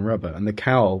was covered in rubber, and the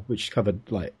cowl, which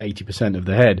covered like 80% of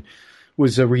the head,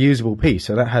 was a reusable piece.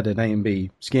 So that had an A and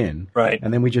B skin. Right.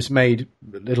 And then we just made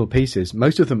little pieces,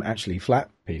 most of them actually flat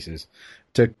pieces,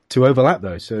 to overlap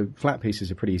those. So flat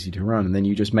pieces are pretty easy to run, and then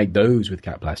you just make those with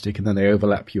cat plastic, and then they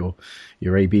overlap your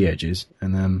AB edges,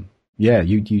 and then you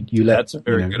let that's a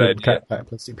very good idea. Cat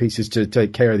plastic pieces to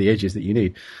take care of the edges that you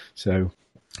need. So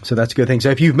that's a good thing. So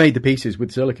if you've made the pieces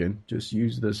with silicone, just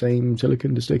use the same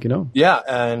silicone to stick it on. Yeah,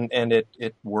 and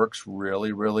it works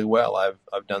really, really well.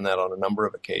 I've done that on a number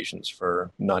of occasions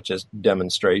for not just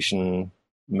demonstration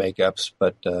makeups,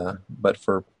 but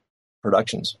for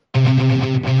productions.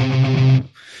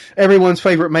 Everyone's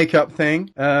favorite makeup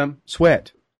thing,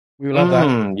 sweat. We love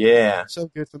that. Yeah. So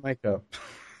good for makeup.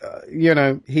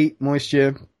 Heat,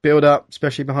 moisture, build up,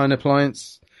 especially behind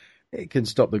appliance. It can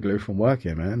stop the glue from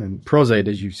working, man. And Prosthetic,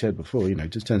 as you said before,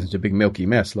 just turns into a big milky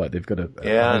mess, like they've got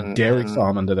a dairy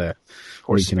farm under there. Of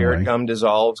course, spirit gum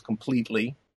dissolves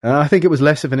completely. I think it was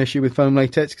less of an issue with foam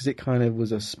latex because it kind of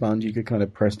was a sponge. You could kind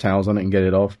of press towels on it and get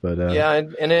it off. But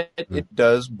and it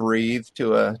does breathe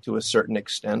to a certain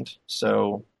extent.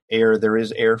 So there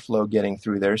is airflow getting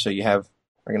through there. So are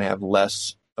going to have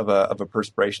less of a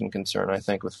perspiration concern, I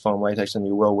think, with foam latex than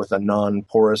you will with a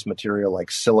non-porous material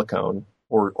like silicone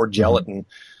or gelatin.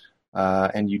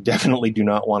 And you definitely do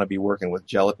not want to be working with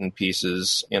gelatin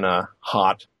pieces in a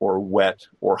hot or wet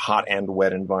or hot and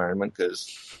wet environment,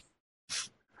 because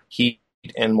heat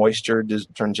and moisture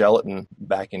turn gelatin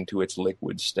back into its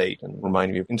liquid state, and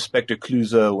remind me of Inspector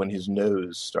Clouseau when his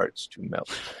nose starts to melt.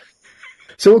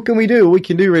 So what can we do? What we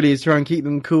can do really is try and keep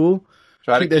them cool.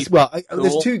 Cool. There's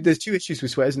two issues with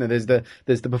sweat, isn't there?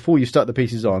 There's the before you start the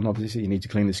pieces on, obviously you need to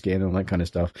clean the skin and all that kind of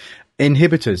stuff. Sweat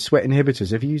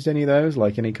inhibitors. Have you used any of those?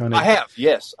 Like any kind of? I have,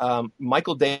 yes.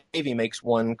 Michael Davey makes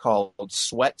one called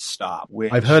Sweat Stop.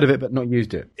 Which I've heard of it, but not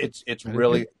used it. It's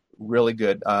really, really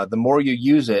good. The more you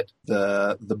use it,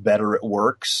 the better it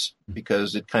works,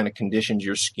 because it kind of conditions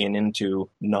your skin into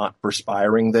not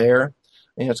perspiring there.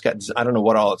 It's got, I don't know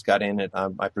what all it's got in it.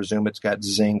 I presume it's got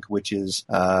zinc, which is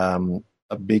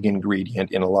a big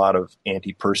ingredient in a lot of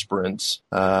antiperspirants.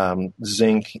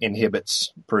 Zinc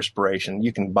inhibits perspiration.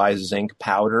 You can buy zinc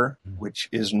powder, which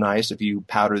is nice if you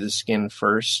powder the skin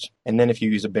first. And then if you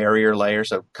use a barrier layer,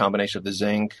 so a combination of the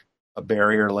zinc, a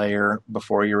barrier layer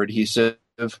before your adhesive,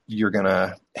 you're going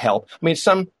to help. I mean,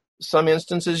 some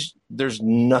instances, there's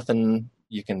nothing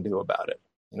you can do about it.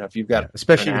 You know, if you've got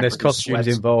especially when there's costumes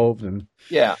involved and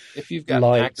if you've got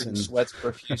an actor who sweats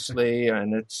profusely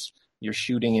and you're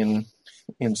shooting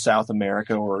in South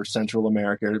America or Central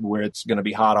America where it's going to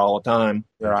be hot all the time,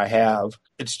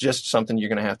 it's just something you're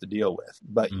going to have to deal with.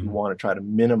 But you want to try to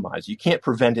minimize. You can't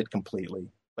prevent it completely,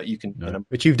 but you can.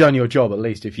 But you've done your job at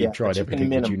least if you've tried everything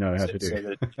that you know how to do. So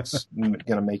that it's going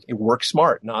to make it work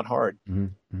smart, not hard.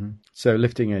 So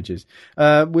lifting edges,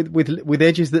 with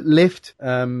edges that lift.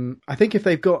 I think if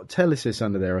they've got Telesis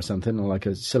under there or something, or like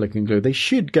a silicone glue, they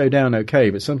should go down okay.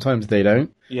 But sometimes they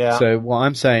don't. Yeah. So what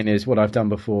I'm saying is, what I've done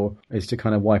before is to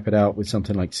kind of wipe it out with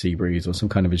something like Seabreeze or some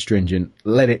kind of astringent.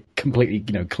 Let it completely,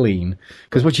 clean.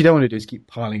 Because what you don't want to do is keep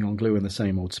piling on glue in the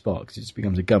same old spot, because it just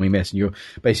becomes a gummy mess, and you're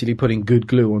basically putting good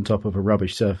glue on top of a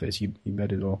rubbish surface. You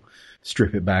better well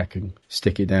strip it back and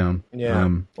stick it down. Yeah.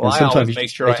 Well, I always make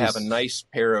sure I have a nice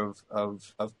pair of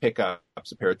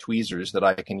pickups, a pair of tweezers that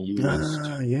I can use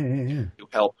to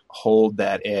help hold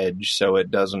that edge so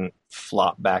it doesn't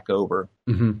flop back over.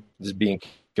 Just being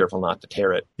careful not to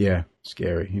tear it. Yeah,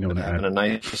 scary. And a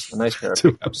nice pair of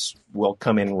pickups will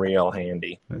come in real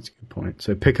handy. That's a good point.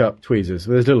 So pick up tweezers.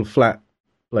 There's little flat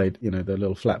blade, the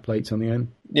little flat plates on the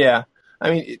end. Yeah. I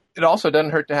mean, it also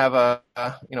doesn't hurt to have a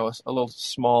little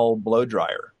small blow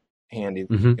dryer handy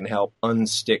that can help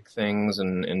unstick things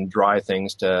and dry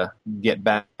things to get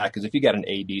back. Because if you got an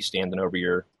AD standing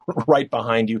over right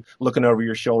behind you, looking over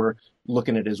your shoulder,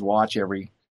 looking at his watch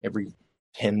every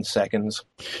 10 seconds.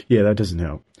 Yeah, that doesn't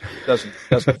help.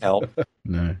 Doesn't help.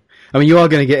 No. I mean, you are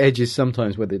going to get edges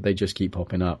sometimes where they just keep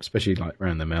popping up, especially like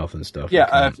around the mouth and stuff.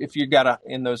 Yeah, if you got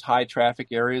in those high traffic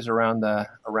areas around the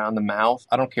mouth,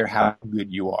 I don't care how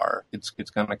good you are, it's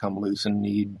going to come loose and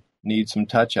need some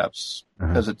touch ups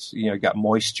because it's got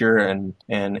moisture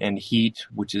and heat,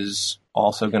 which is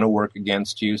also going to work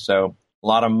against you. So a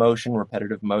lot of motion,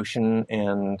 repetitive motion,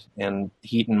 and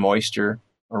heat and moisture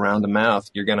around the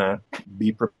mouth, you're going to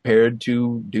be prepared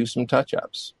to do some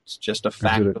touch-ups. It's just a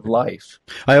fact of life.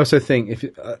 I also think,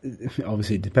 if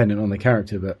obviously dependent on the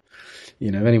character, but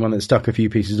anyone that's stuck a few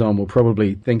pieces on will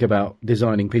probably think about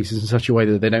designing pieces in such a way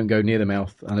that they don't go near the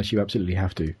mouth unless you absolutely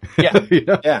have to. Yeah,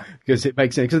 yeah, because it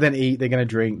makes sense. Because then eat, they're going to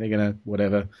drink, they're going to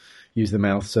whatever, use the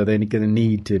mouth, so they're going to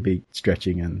need to be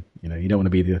stretching, and you don't want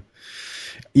to be the.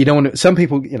 You don't want to. Some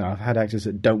people, I've had actors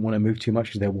that don't want to move too much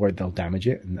because they're worried they'll damage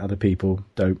it, and other people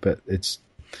don't. But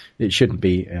it shouldn't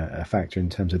be a factor in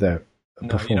terms of their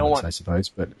performance, I suppose.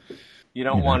 But you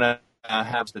don't want to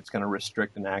have that's going to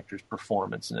restrict an actor's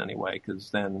performance in any way,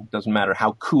 because then it doesn't matter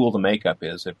how cool the makeup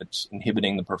is. If it's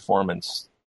inhibiting the performance,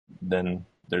 then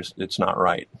it's not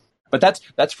right. But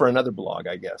that's for another blog,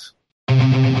 I guess.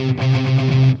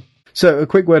 So a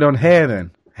quick word on hair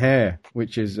then. Hair,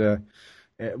 which is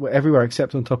everywhere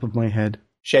except on top of my head.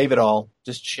 Shave it all.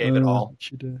 Just shave it all.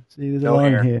 Should see there's a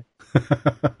line here.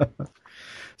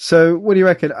 So what do you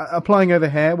reckon? Applying over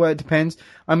hair? Well, it depends.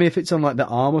 I mean, if it's on like the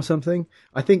arm or something,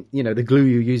 I think, the glue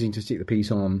you're using to stick the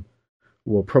piece on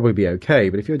will probably be okay.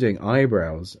 But if you're doing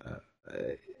eyebrows,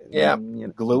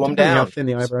 glue them down. How thin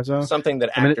the eyebrows are. Something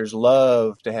that actors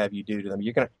love to have you do to them.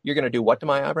 You're gonna do what to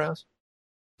my eyebrows?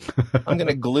 I'm going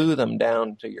to glue them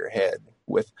down to your head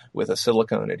with a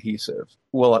silicone adhesive.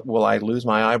 Will I lose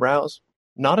my eyebrows?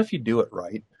 Not if you do it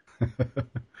right.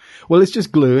 Well, it's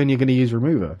just glue, and you're going to use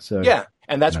remover. So yeah,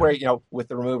 and that's where with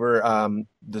the remover,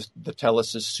 the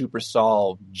Telesis Super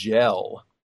Sol gel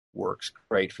works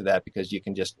great for that, because you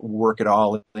can just work it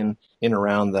all in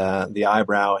around the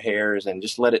eyebrow hairs and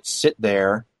just let it sit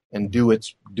there and do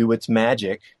its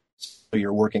magic. So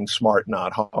you're working smart,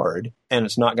 not hard, and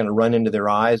it's not going to run into their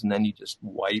eyes, and then you just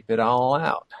wipe it all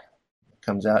out. It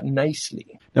comes out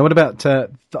nicely. Now, what about,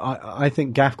 I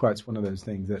think gaff quite's one of those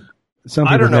things that some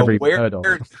people never even heard of.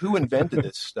 Who invented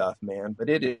this stuff, man, but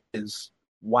it is,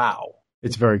 wow.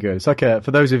 It's very good. It's like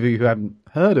for those of you who haven't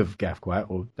heard of gaff quite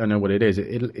or don't know what it is,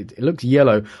 it looks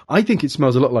yellow. I think it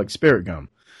smells a lot like spirit gum.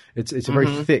 It's a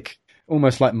very thick,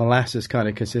 almost like molasses kind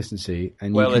of consistency,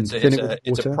 and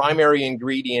it's a primary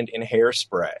ingredient in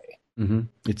hairspray. Mm-hmm.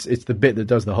 It's the bit that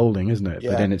does the holding, isn't it?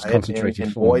 Yeah, but then it's concentrated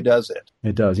and form. Boy, does it!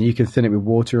 It does, and you can thin it with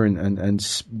water and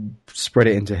spread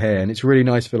it into hair, and it's really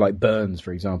nice for like burns,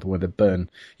 for example, where the burn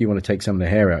you want to take some of the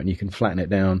hair out, and you can flatten it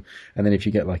down, and then if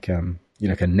you get like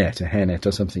like a hair net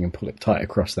or something, and pull it tight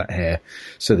across that hair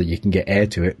so that you can get air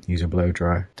to it. Use a blow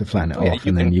dryer to flatten it off,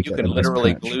 and then you can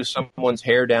literally glue someone's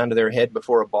hair down to their head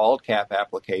before a bald cap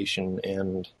application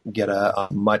and get a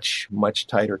much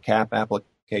tighter cap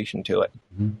application to it.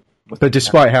 Mm-hmm. But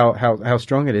despite how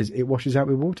strong it is, it washes out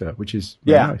with water, which is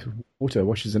nice. Water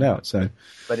washes it out. So,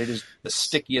 but it is the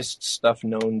stickiest stuff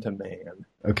known to man.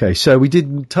 Okay, so we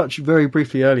did touch very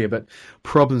briefly earlier, but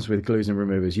problems with glues and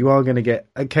removers. You are going to get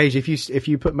occasionally if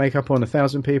you put makeup on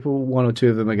 1,000 people, 1 or 2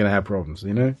 of them are going to have problems.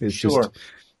 It's just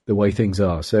the way things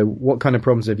are. So, what kind of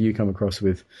problems have you come across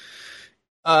with?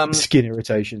 Skin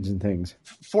irritations and things.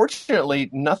 Fortunately,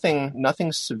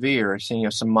 nothing severe. Seeing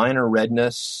some minor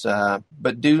redness,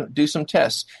 but do some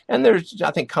tests. And I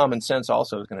think common sense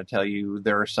also is going to tell you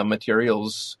there are some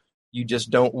materials you just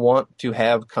don't want to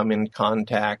have come in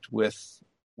contact with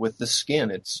the skin.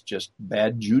 It's just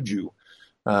bad juju.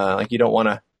 Like you don't want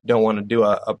to do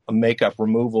a makeup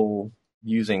removal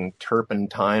using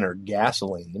turpentine or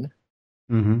gasoline.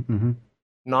 Mm-hmm, mm-hmm.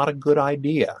 Not a good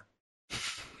idea.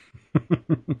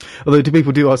 Although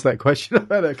people do ask that question, I've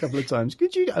had it a couple of times.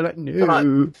 Could you? I don't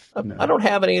know. No. I don't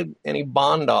have any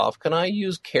bond off. Can I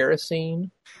use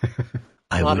kerosene?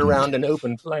 Not around an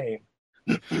open flame.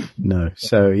 No.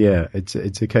 So yeah,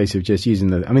 it's a case of just using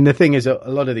the. I mean, the thing is, a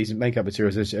lot of these makeup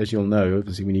materials, as you'll know,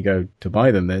 obviously when you go to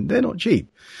buy them, they're not cheap.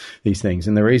 These things,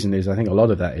 and the reason is, I think a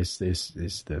lot of that is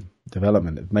the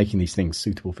development of making these things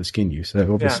suitable for skin use.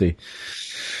 So obviously. Yeah.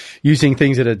 Using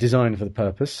things that are designed for the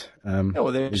purpose.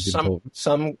 There's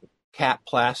some cap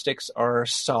plastics are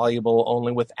soluble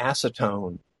only with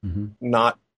acetone. Mm-hmm.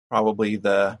 Not probably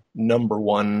the number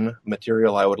one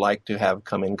material I would like to have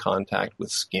come in contact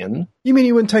with skin. You mean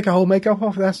you wouldn't take a whole makeup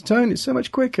off with acetone? It's so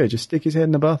much quicker. Just stick his head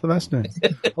in a bath of acetone.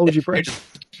 Hold your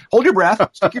breath. Hold your breath.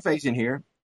 Stick your face in here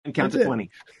and count to 20.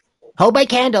 Hold my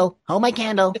candle. I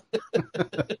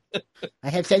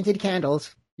have scented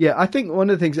candles. Yeah, I think one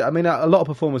of the things, I mean, a lot of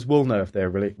performers will know if they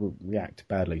really react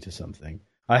badly to something.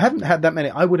 I haven't had that many.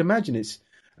 I would imagine it's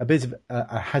a bit of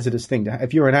a hazardous thing.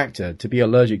 If you're an actor, to be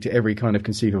allergic to every kind of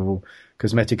conceivable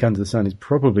cosmetic under the sun is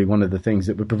probably one of the things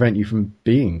that would prevent you from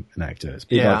being an actor. It's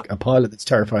like a pilot that's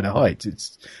terrified of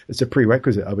heights. It's a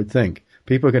prerequisite, I would think.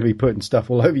 People are going to be putting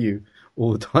stuff all over you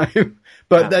all the time,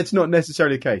 but that's not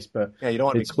necessarily the case. But you don't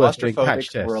want to be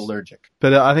claustrophobic or allergic.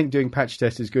 But I think doing patch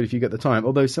tests is good if you get the time.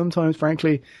 Although sometimes,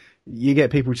 frankly, you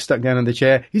get people stuck down in the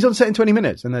chair. He's on set in 20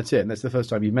 minutes, and that's it. And that's the first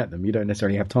time you've met them. You don't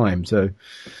necessarily have time. So,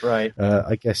 right.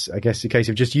 I guess the case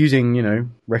of just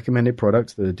using, recommended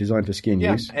products that are designed for skin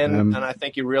use. And I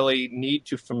think you really need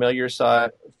to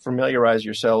familiarize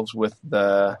yourselves with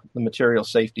the material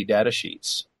safety data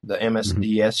sheets. The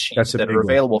MSDS sheets that are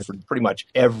available for pretty much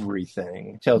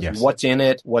everything. It tells you what's in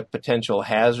it, what potential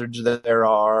hazards that there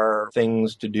are,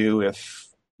 things to do if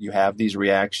you have these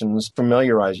reactions.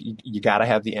 Familiarize. You got to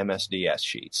have the MSDS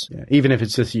sheets. Yeah. Even if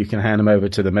it's just you can hand them over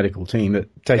to the medical team that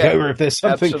take over if there's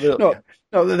something. Absolutely.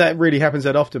 Not that really happens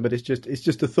that often, but it's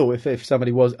just a thought. If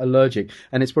somebody was allergic,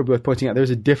 and it's probably worth pointing out, there's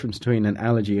a difference between an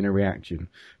allergy and a reaction,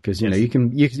 because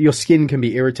your skin can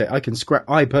be irritated. I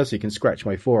personally can scratch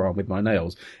my forearm with my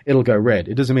nails. It'll go red.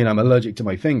 It doesn't mean I'm allergic to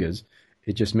my fingers.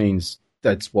 It just means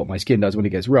that's what my skin does when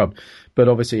it gets rubbed. But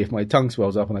obviously, if my tongue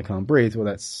swells up and I can't breathe, well,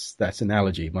 that's an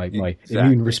allergy. My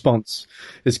immune response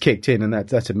is kicked in, and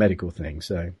that's a medical thing.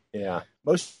 So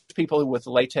most people with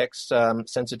latex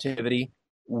sensitivity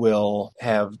will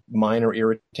have minor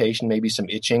irritation, maybe some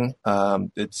itching.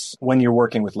 It's when you're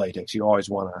working with latex, you always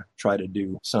want to try to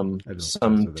do some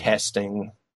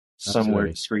testing somewhere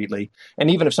discreetly.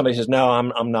 And even if somebody says, "No,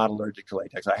 I'm not allergic to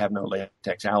latex. I have no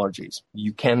latex allergies,"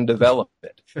 you can develop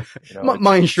it.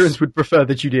 My insurance would prefer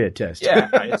that you did test.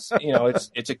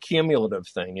 It's a cumulative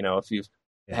thing. If you've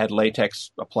had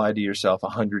latex applied to yourself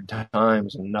 100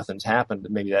 times and nothing's happened,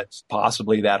 maybe that's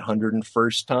possibly that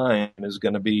 101st time is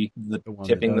going to be the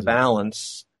tipping the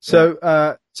balance.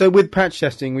 So with patch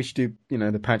testing, we should do,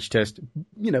 the patch test,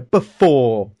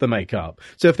 before the makeup.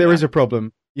 So if there is a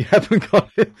problem, you haven't got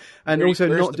it, and also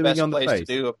not doing it on the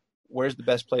face. Where's the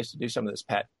best place to do some of this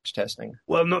patch testing?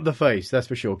 Well, not the face, that's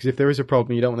for sure. Because if there is a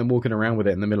problem, you don't want them walking around with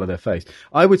it in the middle of their face.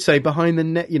 I would say behind the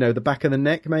neck, the back of the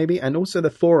neck maybe, and also the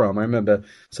forearm. I remember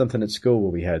something at school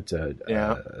where we had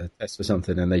a test for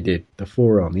something, and they did the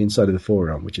forearm, the inside of the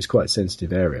forearm, which is quite a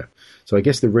sensitive area. So I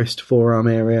guess the wrist, forearm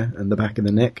area, and the back of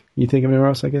the neck. You think of anywhere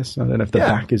else, I guess? I don't know if the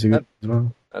back is a good as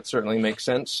well. That certainly makes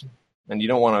sense. And you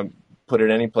don't want to put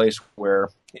it any place where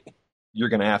you're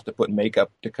going to have to put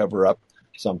makeup to cover up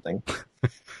something.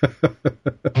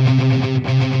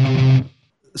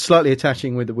 Slightly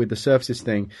attaching with the surfaces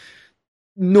thing,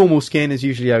 normal skin is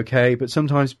usually okay, but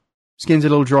sometimes skin's a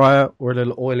little drier or a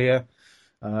little oilier,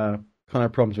 kind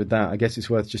of problems with that. I guess it's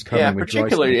worth just covering with dry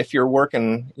particularly skin. if you're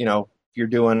working, if you're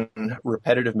doing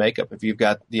repetitive makeup, if you've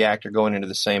got the actor going into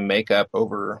the same makeup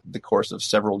over the course of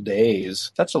several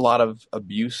days, that's a lot of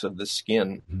abuse of the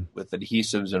skin with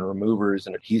adhesives and removers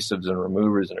and adhesives and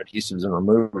removers and adhesives and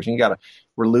removers.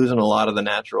 We're losing a lot of the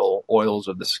natural oils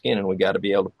of the skin, and we got to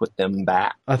be able to put them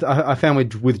back. I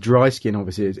found with dry skin,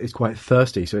 obviously, it's quite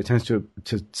thirsty, so it tends to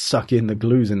suck in the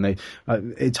glues, and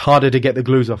it's harder to get the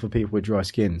glues off of people with dry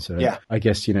skin. So I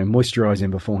guess,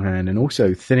 moisturizing beforehand and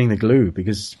also thinning the glue,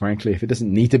 because frankly, if it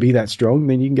doesn't need to be that strong,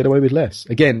 then you can get away with less.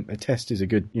 Again, a test is a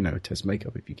good, test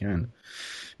makeup if you can.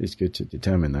 It's good to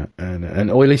determine that.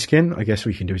 And oily skin, I guess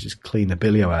what you can do is just clean the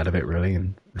bilio out of it, really.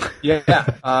 And they've got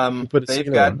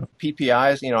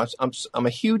PPIs. I'm a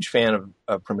huge fan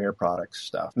of Premier Products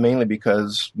stuff, mainly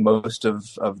because most of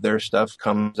their stuff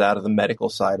comes out of the medical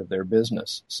side of their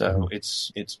business. So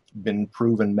it's been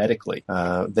proven medically.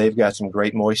 They've got some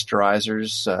great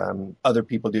moisturizers. Other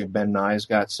people do. Ben Nye's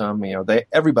got some.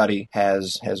 Everybody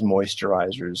has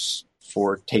moisturizers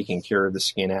for taking care of the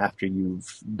skin after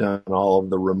you've done all of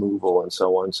the removal and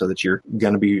so on, so that your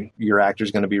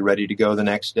actor's going to be ready to go the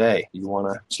next day. You want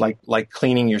to, it's like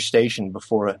cleaning your station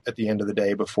at the end of the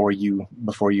day before you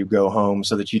go home,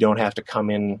 so that you don't have to come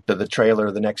in to the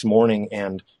trailer the next morning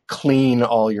and clean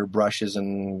all your brushes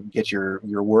and get your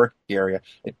work area.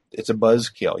 It's a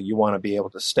buzzkill. You want to be able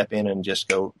to step in and just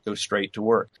go straight to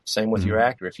work. Same with your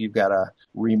actor. If you've got to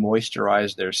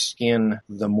re-moisturize their skin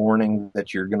the morning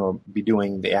that you're going to be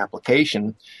doing the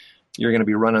application, you're going to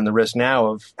be running the risk now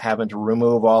of having to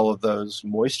remove all of those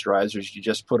moisturizers you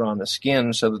just put on the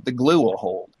skin so that the glue will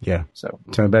hold. Yeah. So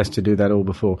best to do that all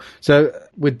before. So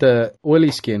with the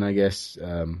oily skin, I guess,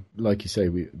 like you say,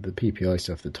 the PPI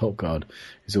stuff, the Top Guard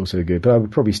is also good, but I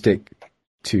would probably stick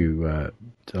to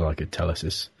like a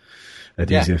Telesis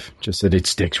adhesive, just that it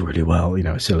sticks really well,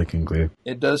 a silicone glue.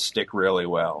 It does stick really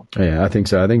well. Yeah, I think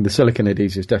so. I think the silicone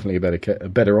adhesive is definitely a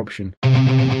better option.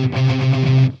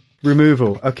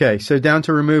 Removal. Okay, so down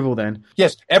to removal then.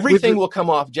 Yes, everything will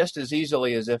come off just as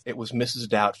easily as if it was Mrs.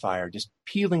 Doubtfire, just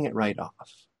peeling it right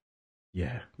off.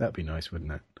 Yeah, that'd be nice,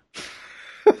 wouldn't it?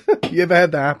 You ever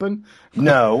had that happen?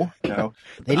 No.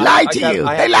 They lied to you.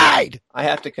 They lied. I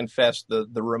have to confess,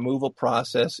 the removal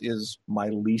process is my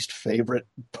least favorite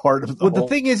part of the the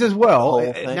thing is as well,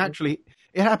 naturally,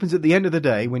 it happens at the end of the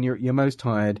day when you're most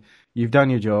tired, you've done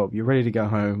your job, you're ready to go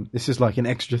home. This is like an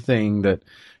extra thing that,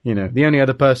 the only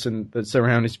other person that's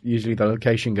around is usually the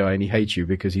location guy, and he hates you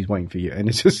because he's waiting for you. And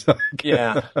it's just like...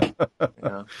 Yeah.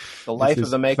 The life of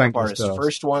the makeup artist.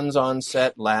 First one's on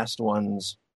set, last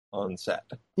one's on set.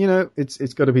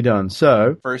 It's got to be done.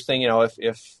 So first thing,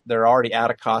 if they're already out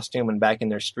of costume and back in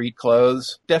their street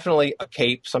clothes, definitely a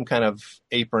cape, some kind of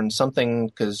apron, something,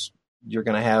 because you're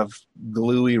going to have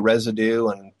gluey residue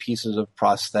and pieces of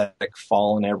prosthetic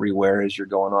falling everywhere as you're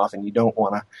going off, and you don't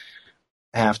want to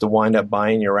have to wind up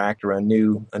buying your actor a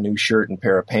new shirt and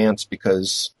pair of pants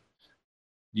because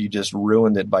you just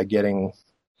ruined it by getting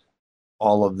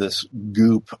all of this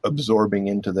goop absorbing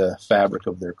into the fabric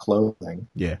of their clothing.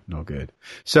 Yeah, not good.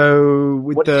 So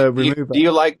with what the remover, what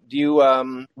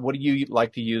do you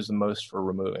like to use the most for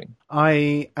removing?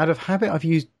 Out of habit, I've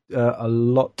used a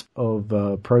lot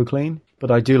of Pro Clean, but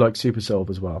I do like Super Solve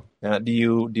as well. Do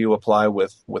you apply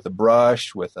with a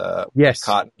brush, with a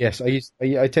cotton? Yes, I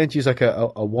tend to use like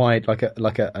a wide, like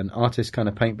an artist kind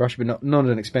of paintbrush, but not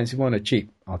an expensive one, a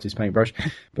cheap artist paintbrush,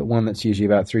 but one that's usually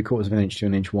about 3/4 of an inch to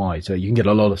an inch wide, so you can get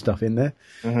a lot of stuff in there,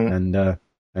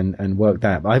 and work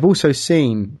that. But I've also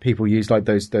seen people use like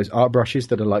those art brushes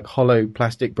that are like hollow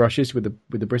plastic brushes with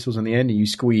the bristles on the end, and you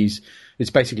squeeze. It's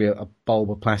basically a bulb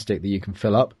of plastic that you can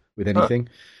fill up with anything.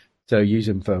 So use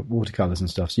them for watercolors and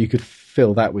stuff. So you could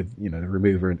fill that with, the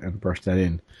remover and brush that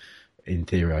in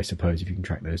theory, I suppose, if you can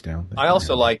track those down. I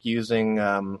also like using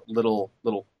little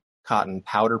cotton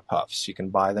powder puffs. You can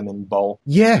buy them in bulk.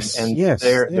 Yes,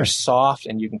 they're soft,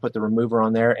 and you can put the remover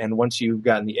on there. And once you've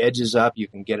gotten the edges up, you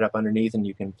can get it up underneath, and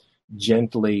you can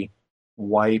gently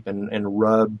wipe and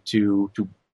rub to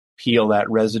peel that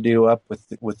residue up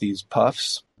with these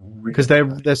puffs. Because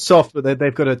they're soft, but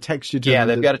they've got a texture to them. Yeah,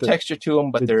 they've got a texture to them,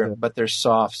 but they're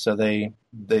soft, so they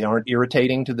aren't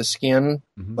irritating to the skin,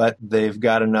 but they've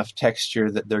got enough texture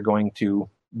that they're going to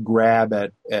grab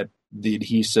at the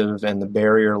adhesive and the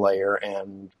barrier layer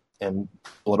and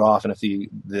pull it off. And if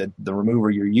the remover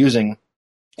you're using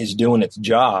is doing its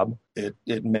job,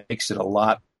 it makes it a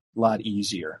lot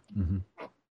easier. Mm-hmm.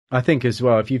 I think as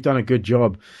well, if you've done a good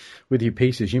job with your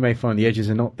pieces, you may find the edges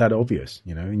are not that obvious,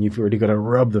 and you've already got to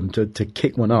rub them to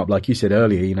kick one up. Like you said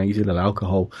earlier, use a little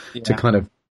alcohol to kind of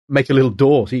make a little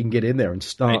door so you can get in there and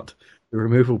start the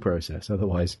removal process.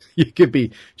 Otherwise, you could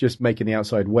be just making the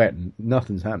outside wet and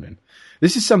nothing's happening.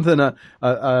 This is something that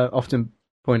I often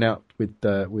point out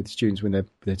with students when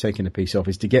they're taking a piece off,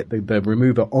 is to get the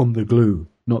remover on the glue,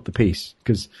 not the piece,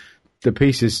 because the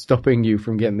piece is stopping you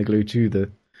from getting the glue to the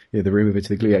remover to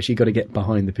the glue. You actually got to get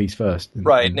behind the piece first.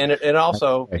 Right, and it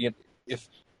also,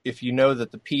 if you know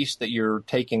that the piece that you're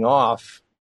taking off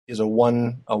is a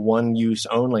one use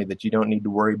only, that you don't need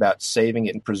to worry about saving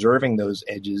it and preserving those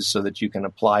edges so that you can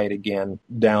apply it again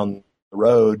down the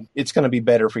road, it's going to be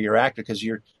better for your actor, because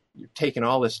you're taking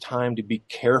all this time to be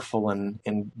careful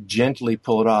and gently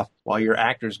pull it off while your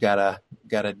actor's got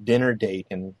a dinner date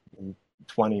in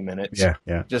 20 minutes.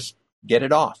 Yeah. Just get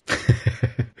it off.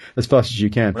 As fast as you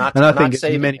can. And I think get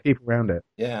as many people around it.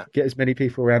 Yeah. Get as many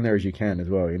people around there as you can as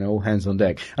well, all hands on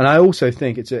deck. And I also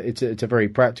think it's a very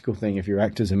practical thing, if your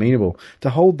actor's amenable, to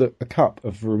hold a cup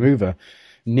of remover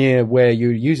near where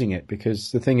you're using it,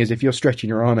 because the thing is, if you're stretching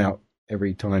your arm out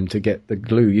every time to get the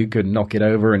glue, you could knock it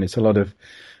over and it's a lot of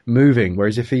moving.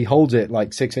 Whereas if he holds it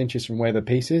like 6 inches from where the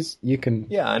piece is, you can...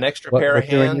 Yeah, an extra pair of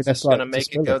hands is going to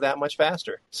make it go that much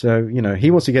faster. So,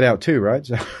 he wants to get out too, right?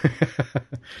 So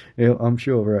I'm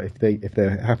sure if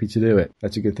they're happy to do it,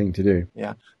 that's a good thing to do.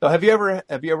 Yeah. So have you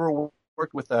ever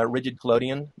worked with a rigid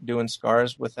collodion, doing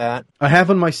scars with that? I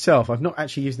have on myself. I've not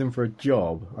actually used them for a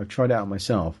job. I've tried it out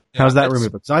myself. How's that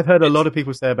removal? Because I've heard a lot of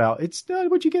people say about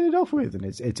what'd you get it off with? And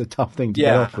it's a tough thing to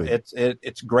get off with.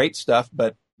 It's great stuff,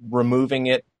 but removing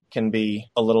it can be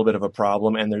a little bit of a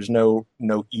problem, and there's no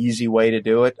easy way to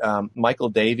do it. Michael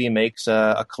Davey makes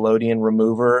a collodion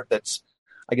remover that's,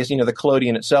 I guess, the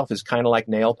collodion itself is kind of like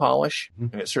nail polish.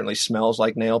 Mm-hmm. And it certainly smells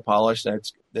like nail polish.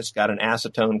 It's got an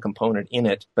acetone component in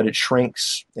it, but it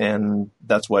shrinks, and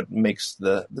that's what makes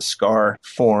the scar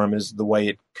form, is the way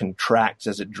it contracts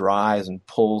as it dries and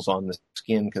pulls on the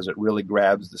skin, because it really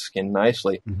grabs the skin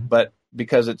nicely. Mm-hmm. But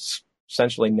because it's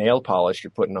essentially nail polish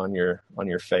you're putting on your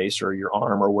face or your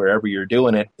arm or wherever you're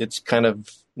doing it, it's kind of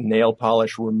nail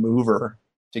polish remover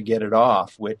to get it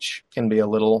off, which can be a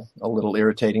little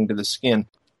irritating to the skin.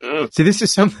 See, this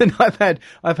is something I've had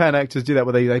actors do that,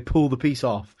 where they pull the piece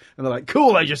off and they're like,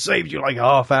 cool, I just saved you like a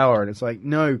half hour, and it's like,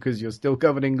 no, because you're still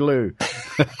covered in glue.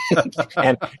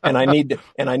 and I need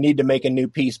to make a new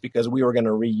piece because we were going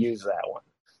to reuse that one.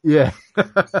 Yeah.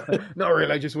 Not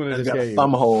really. I just wanted to scare you. Got a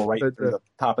thumb hole right through the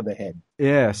top of the head.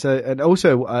 Yeah. So, and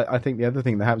also, I think the other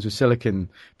thing that happens with silicone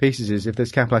pieces is if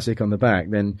there's cap plastic on the back,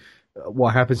 then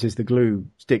what happens is the glue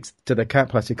sticks to the cap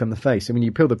plastic on the face. And when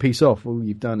you peel the piece off, all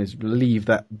you've done is leave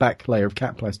that back layer of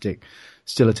cap plastic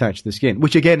still attached to the skin,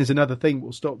 which again is another thing that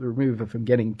will stop the remover from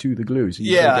getting to the glue. So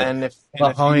and if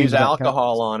you use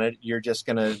alcohol on it, you're just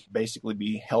going to basically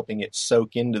be helping it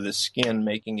soak into the skin,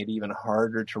 making it even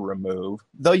harder to remove,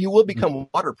 though you will become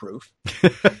waterproof.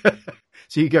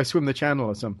 So you go swim the channel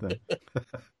or something.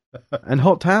 And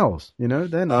hot towels, they're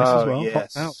nice as well. Yes.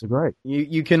 Hot towels are great.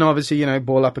 You can obviously,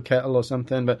 boil up a kettle or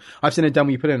something, but I've seen it done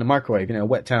when you put it in the microwave, a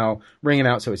wet towel, wring it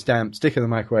out so it's damp, stick it in the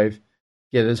microwave,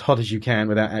 get it as hot as you can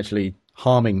without actually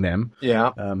harming them.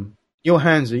 Yeah. Your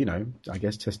hands are, I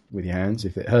guess, test with your hands.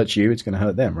 If it hurts you, it's going to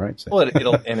hurt them, right? So. Well,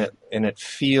 it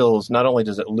feels, not only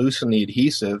does it loosen the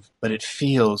adhesive, but it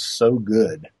feels so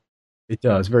good. It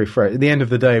does, very fresh. At the end of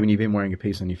the day, when you've been wearing a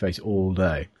piece on your face all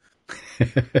day.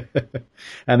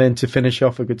 And then to finish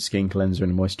off, a good skin cleanser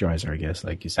and moisturizer, I guess,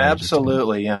 like you said.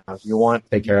 Absolutely, yeah. You want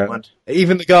take care of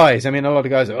even the guys. I mean, a lot of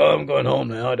guys are, I'm going home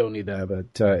now, I don't need that.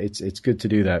 But it's good to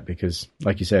do that, because,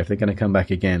 like you say, if they're going to come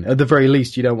back again, at the very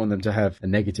least, you don't want them to have a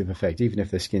negative effect. Even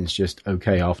if their skin's just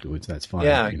okay afterwards, that's fine.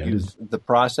 Yeah, the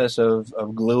process of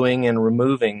gluing and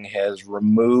removing has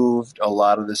removed a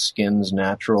lot of the skin's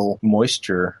natural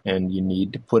moisture, and you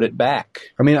need to put it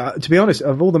back. I mean, to be honest,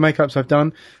 of all the makeups I've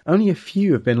done, only a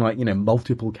few have been like,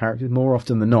 multiple characters. More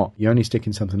often than not, you're only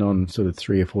sticking something on sort of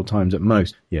 3 or 4 times at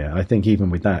most. Yeah, I think even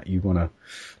with that, you want to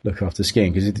look after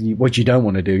skin, because what you don't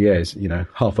want to do, is,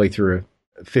 halfway through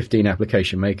a 15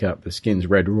 application makeup, the skin's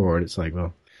red raw, and it's like,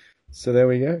 well, so there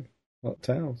we go. Hot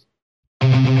towels.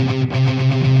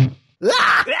 I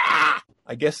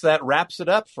guess that wraps it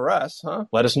up for us, huh?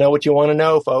 Let us know what you want to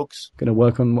know, folks. Going to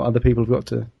work on what other people have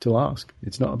got to ask.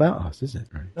 It's not about us, is it?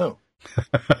 Right? No.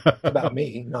 About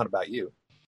me, not about you.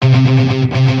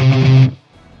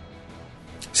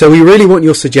 So we really want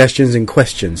your suggestions and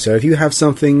questions. So if you have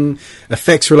something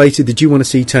effects related that you want to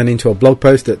see turn into a blog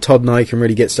post that Todd and I can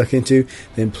really get stuck into,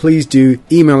 then please do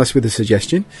email us with a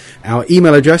suggestion. Our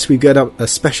email address, we've got up a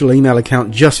special email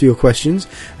account just for your questions,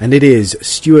 and it is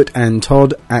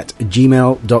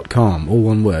stuartandtodd@gmail.com. All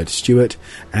one word,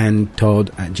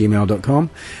 stuartandtodd@gmail.com.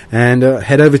 And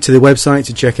head over to the website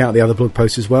to check out the other blog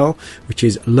posts as well, which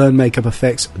is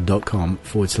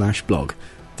learnmakeupeffects.com/blog.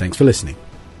 Thanks for listening.